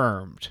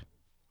confirmed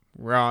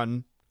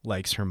Ron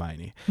likes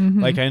Hermione.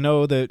 Like, I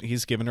know that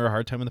he's given her a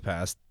hard time in the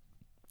past,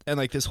 and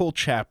like this whole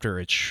chapter,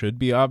 it should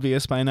be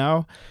obvious by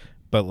now,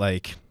 but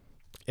like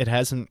it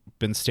hasn't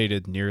been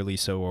stated nearly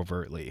so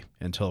overtly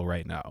until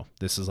right now.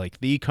 This is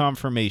like the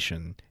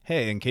confirmation.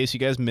 Hey, in case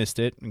you guys missed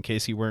it, in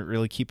case you weren't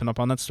really keeping up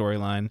on that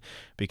storyline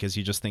because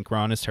you just think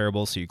Ron is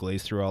terrible, so you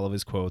glaze through all of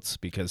his quotes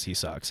because he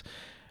sucks.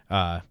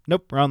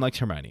 Nope, Ron likes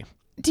Hermione.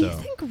 Do you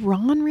think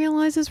Ron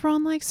realizes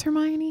Ron likes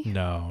Hermione?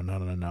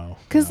 No.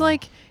 Because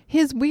like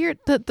his weird,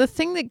 the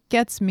thing that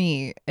gets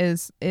me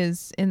is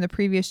in the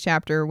previous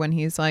chapter when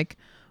he's like,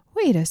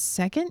 wait a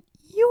second,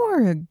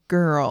 you're a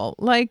girl.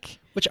 Like,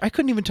 which I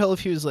couldn't even tell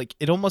if he was like,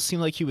 it almost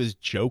seemed like he was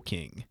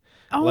joking.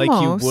 Almost.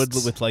 Like you would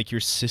with like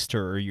your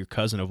sister or your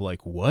cousin of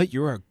like, what?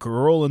 You're a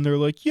girl? And they're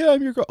like, yeah,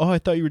 I'm your girl. Oh, I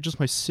thought you were just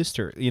my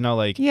sister. You know,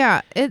 like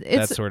it's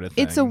that sort of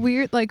thing. It's a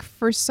weird, like,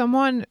 for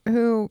someone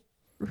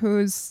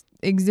who's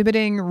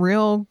exhibiting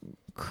real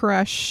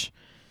crush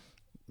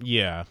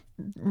on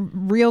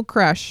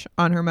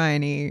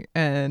Hermione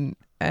and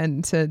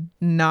to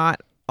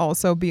not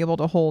also be able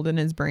to hold in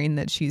his brain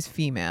that she's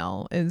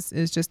female is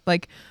just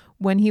like,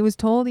 when he was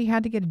told he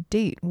had to get a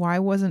date, why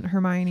wasn't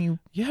Hermione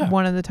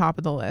one of the top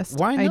of the list?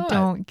 Why not? I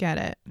don't get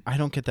it. I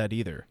don't get that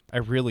either. I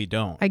really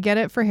don't. I get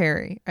it for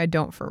Harry. I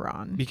don't for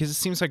Ron. Because it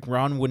seems like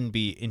Ron wouldn't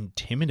be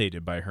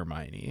intimidated by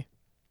Hermione.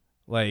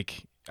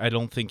 Like, I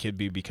don't think it'd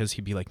be because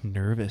he'd be like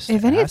nervous.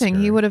 If anything,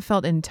 he would have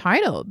felt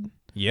entitled.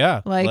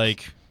 Yeah.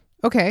 Like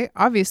okay,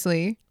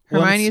 obviously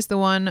Hermione is the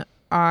one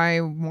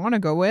I want to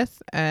go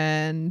with,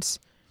 and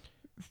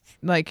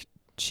like,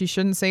 she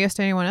shouldn't say yes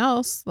to anyone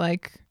else.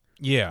 Like,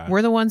 yeah,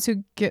 we're the ones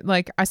who get,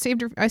 like, I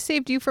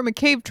saved you from a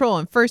cave troll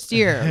in first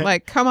year.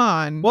 Like, come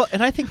on. Well,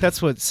 and I think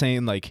that's what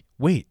saying like,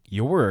 wait,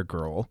 you're a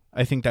girl.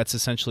 I think that's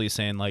essentially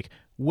saying like,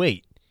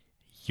 wait,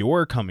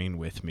 you're coming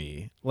with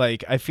me.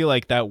 Like, I feel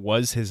like that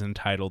was his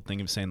entitled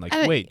thing of saying like,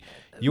 wait,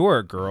 you're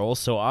a girl,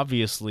 so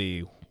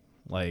obviously,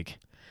 like,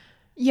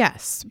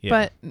 yes,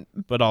 yeah,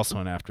 but also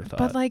an afterthought.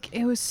 But like,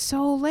 it was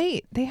so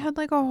late. They had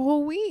like a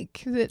whole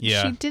week that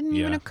she didn't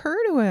even occur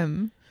to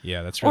him.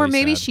 Yeah, that's really Or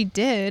maybe sad. she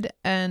did,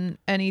 and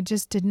he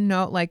just didn't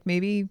know. Like,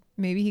 maybe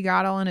he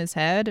got all in his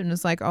head and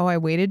was like, oh, I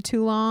waited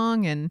too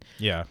long, and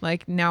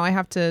like, now I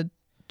have to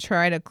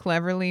try to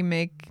cleverly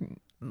make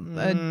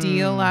a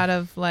deal out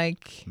of,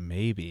 like,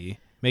 maybe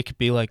make it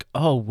be like,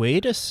 oh,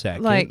 wait a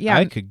second, like,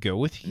 I could go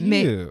with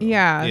you.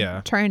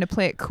 Trying to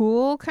play it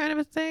cool kind of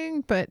a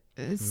thing. But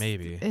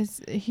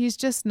he's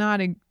just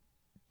not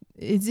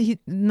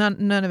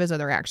none of his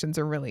other actions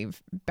are really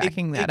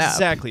backing that up.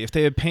 Exactly. If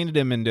they had painted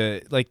him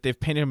into, like, they've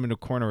painted him into a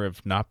corner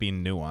of not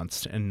being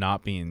nuanced and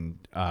not being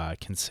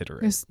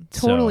considerate. It's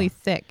totally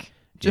thick,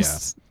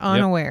 just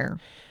unaware.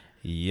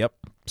 Yep.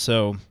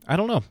 So I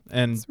don't know,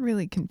 and it's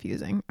really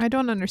confusing. I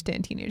don't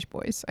understand teenage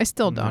boys. I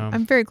still don't.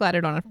 I'm very glad I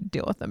don't have to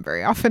deal with them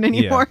very often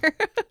anymore.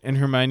 Yeah. And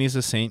Hermione's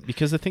a saint,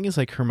 because the thing is,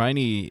 like,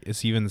 Hermione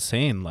is even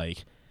saying,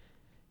 like,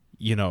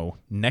 you know,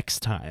 next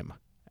time,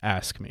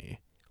 ask me.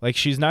 Like,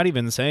 she's not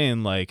even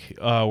saying like,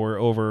 oh, we're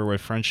over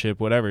with friendship,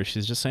 whatever.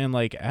 She's just saying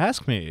like,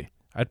 ask me.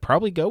 I'd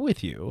probably go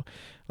with you.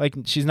 Like,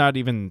 she's not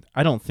even,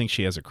 I don't think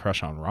she has a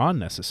crush on Ron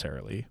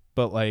necessarily,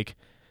 but like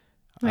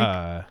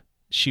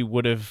she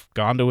would have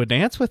gone to a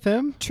dance with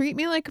him. Treat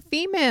me like a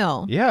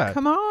female. Yeah.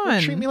 Come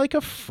on. Treat me like a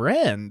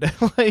friend.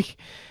 Like,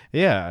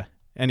 yeah.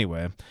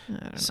 Anyway. I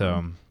don't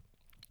know.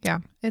 Yeah,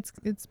 it's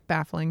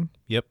baffling.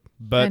 Yep.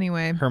 But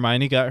anyway,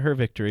 Hermione got her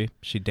victory.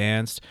 She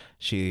danced.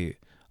 She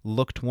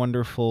looked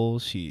wonderful.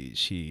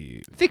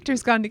 She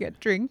Victor's gone to get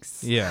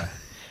drinks. Yeah.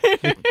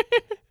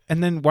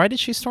 And then why did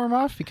she storm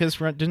off? Because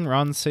didn't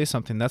Ron say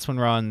something? That's when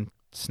Ron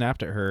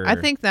snapped at her. I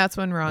think that's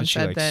when Ron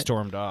said like, that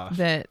stormed off.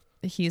 That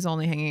he's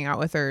only hanging out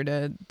with her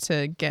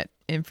to get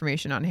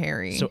information on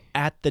Harry. So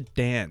at the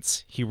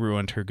dance, he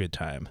ruined her good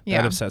time.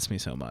 Yeah. That upsets me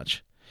so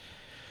much.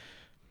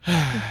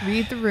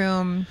 Read the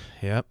room.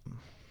 Yep.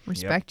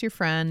 Respect your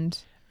friend.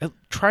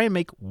 Try and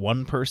make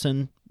one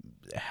person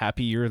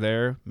happy you're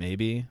there,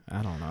 maybe.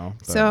 I don't know.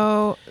 But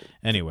so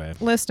anyway,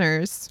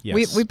 listeners,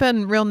 we've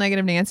been real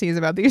negative Nancy's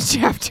about these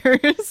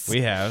chapters.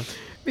 We have,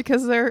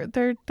 because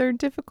they're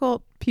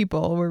difficult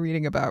people we're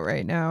reading about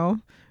right now.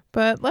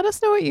 But let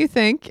us know what you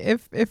think.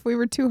 If we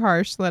were too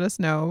harsh, let us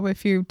know.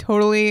 If you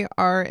totally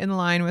are in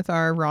line with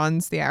our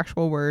Ron's the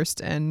actual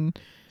worst and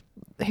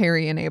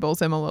Harry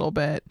enables him a little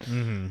bit,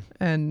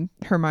 and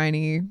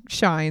Hermione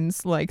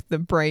shines like the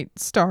bright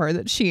star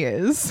that she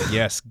is.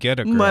 Yes, get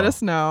a girl. Let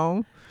us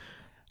know.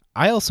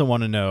 I also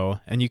want to know,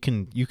 and you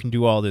can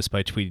do all this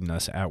by tweeting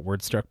us at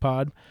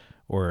WordstruckPod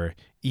or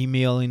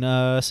emailing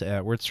us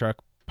at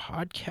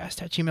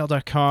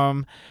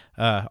wordstruckpodcast@gmail.com,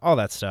 all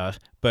that stuff.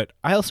 But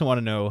I also want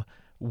to know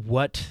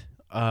what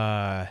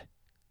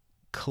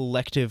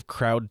collective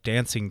crowd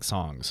dancing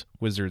songs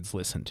wizards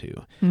listen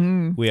to.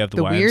 We have the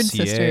YMCA. Weird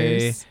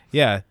Sisters.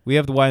 Yeah, we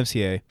have the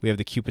YMCA. We have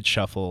the Cupid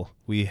Shuffle.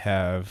 We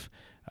have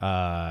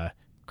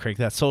Crank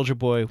That Soldier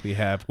Boy. We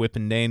have Whip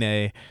and Nay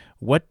Nay.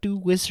 What do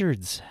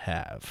wizards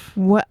have?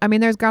 What I mean,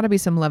 there's got to be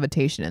some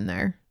levitation in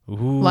there.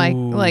 Ooh. Like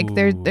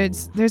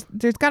there's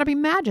got to be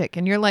magic,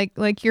 and you're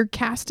like you're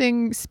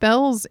casting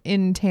spells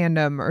in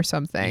tandem or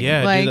something.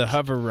 Yeah, like, do the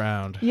hover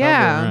round.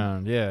 Yeah. Hover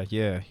around.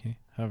 Yeah.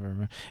 Hover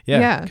around.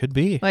 Yeah, could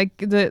be. Like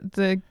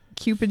the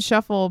Cupid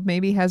Shuffle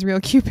maybe has real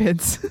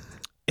cupids.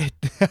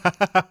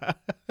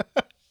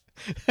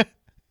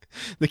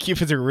 The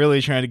Cupids are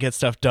really trying to get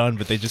stuff done,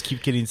 but they just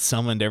keep getting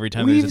summoned every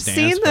time We've there's a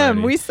dance seen them.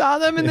 party. We saw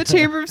them in the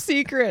Chamber of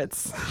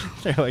Secrets.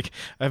 They're like,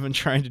 I've been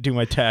trying to do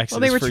my taxes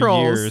Well, they were for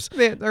trolls. years.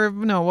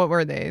 No, what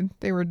were they?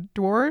 They were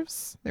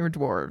dwarves. They were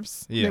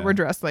dwarves. Yeah. They were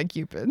dressed like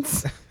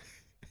cupids.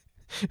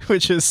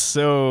 Which is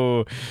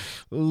so...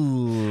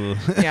 Ooh.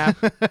 Yeah,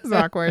 it's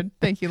awkward.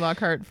 Thank you,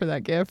 Lockhart, for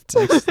that gift.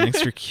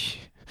 Thanks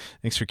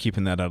for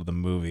keeping that out of the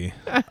movie.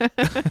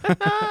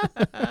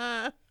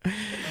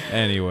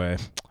 Anyway,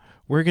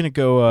 we're going to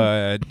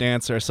go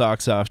dance our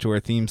socks off to our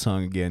theme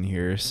song again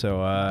here.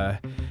 So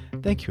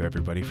thank you,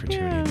 everybody, for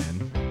tuning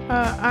in.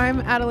 I'm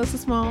at Alyssa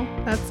Small.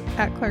 That's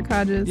at Clark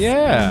Hodges.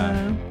 Yeah.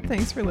 And,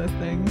 thanks for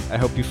listening. I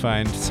hope you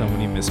find so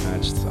many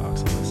mismatched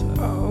socks, Alyssa.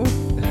 Oh.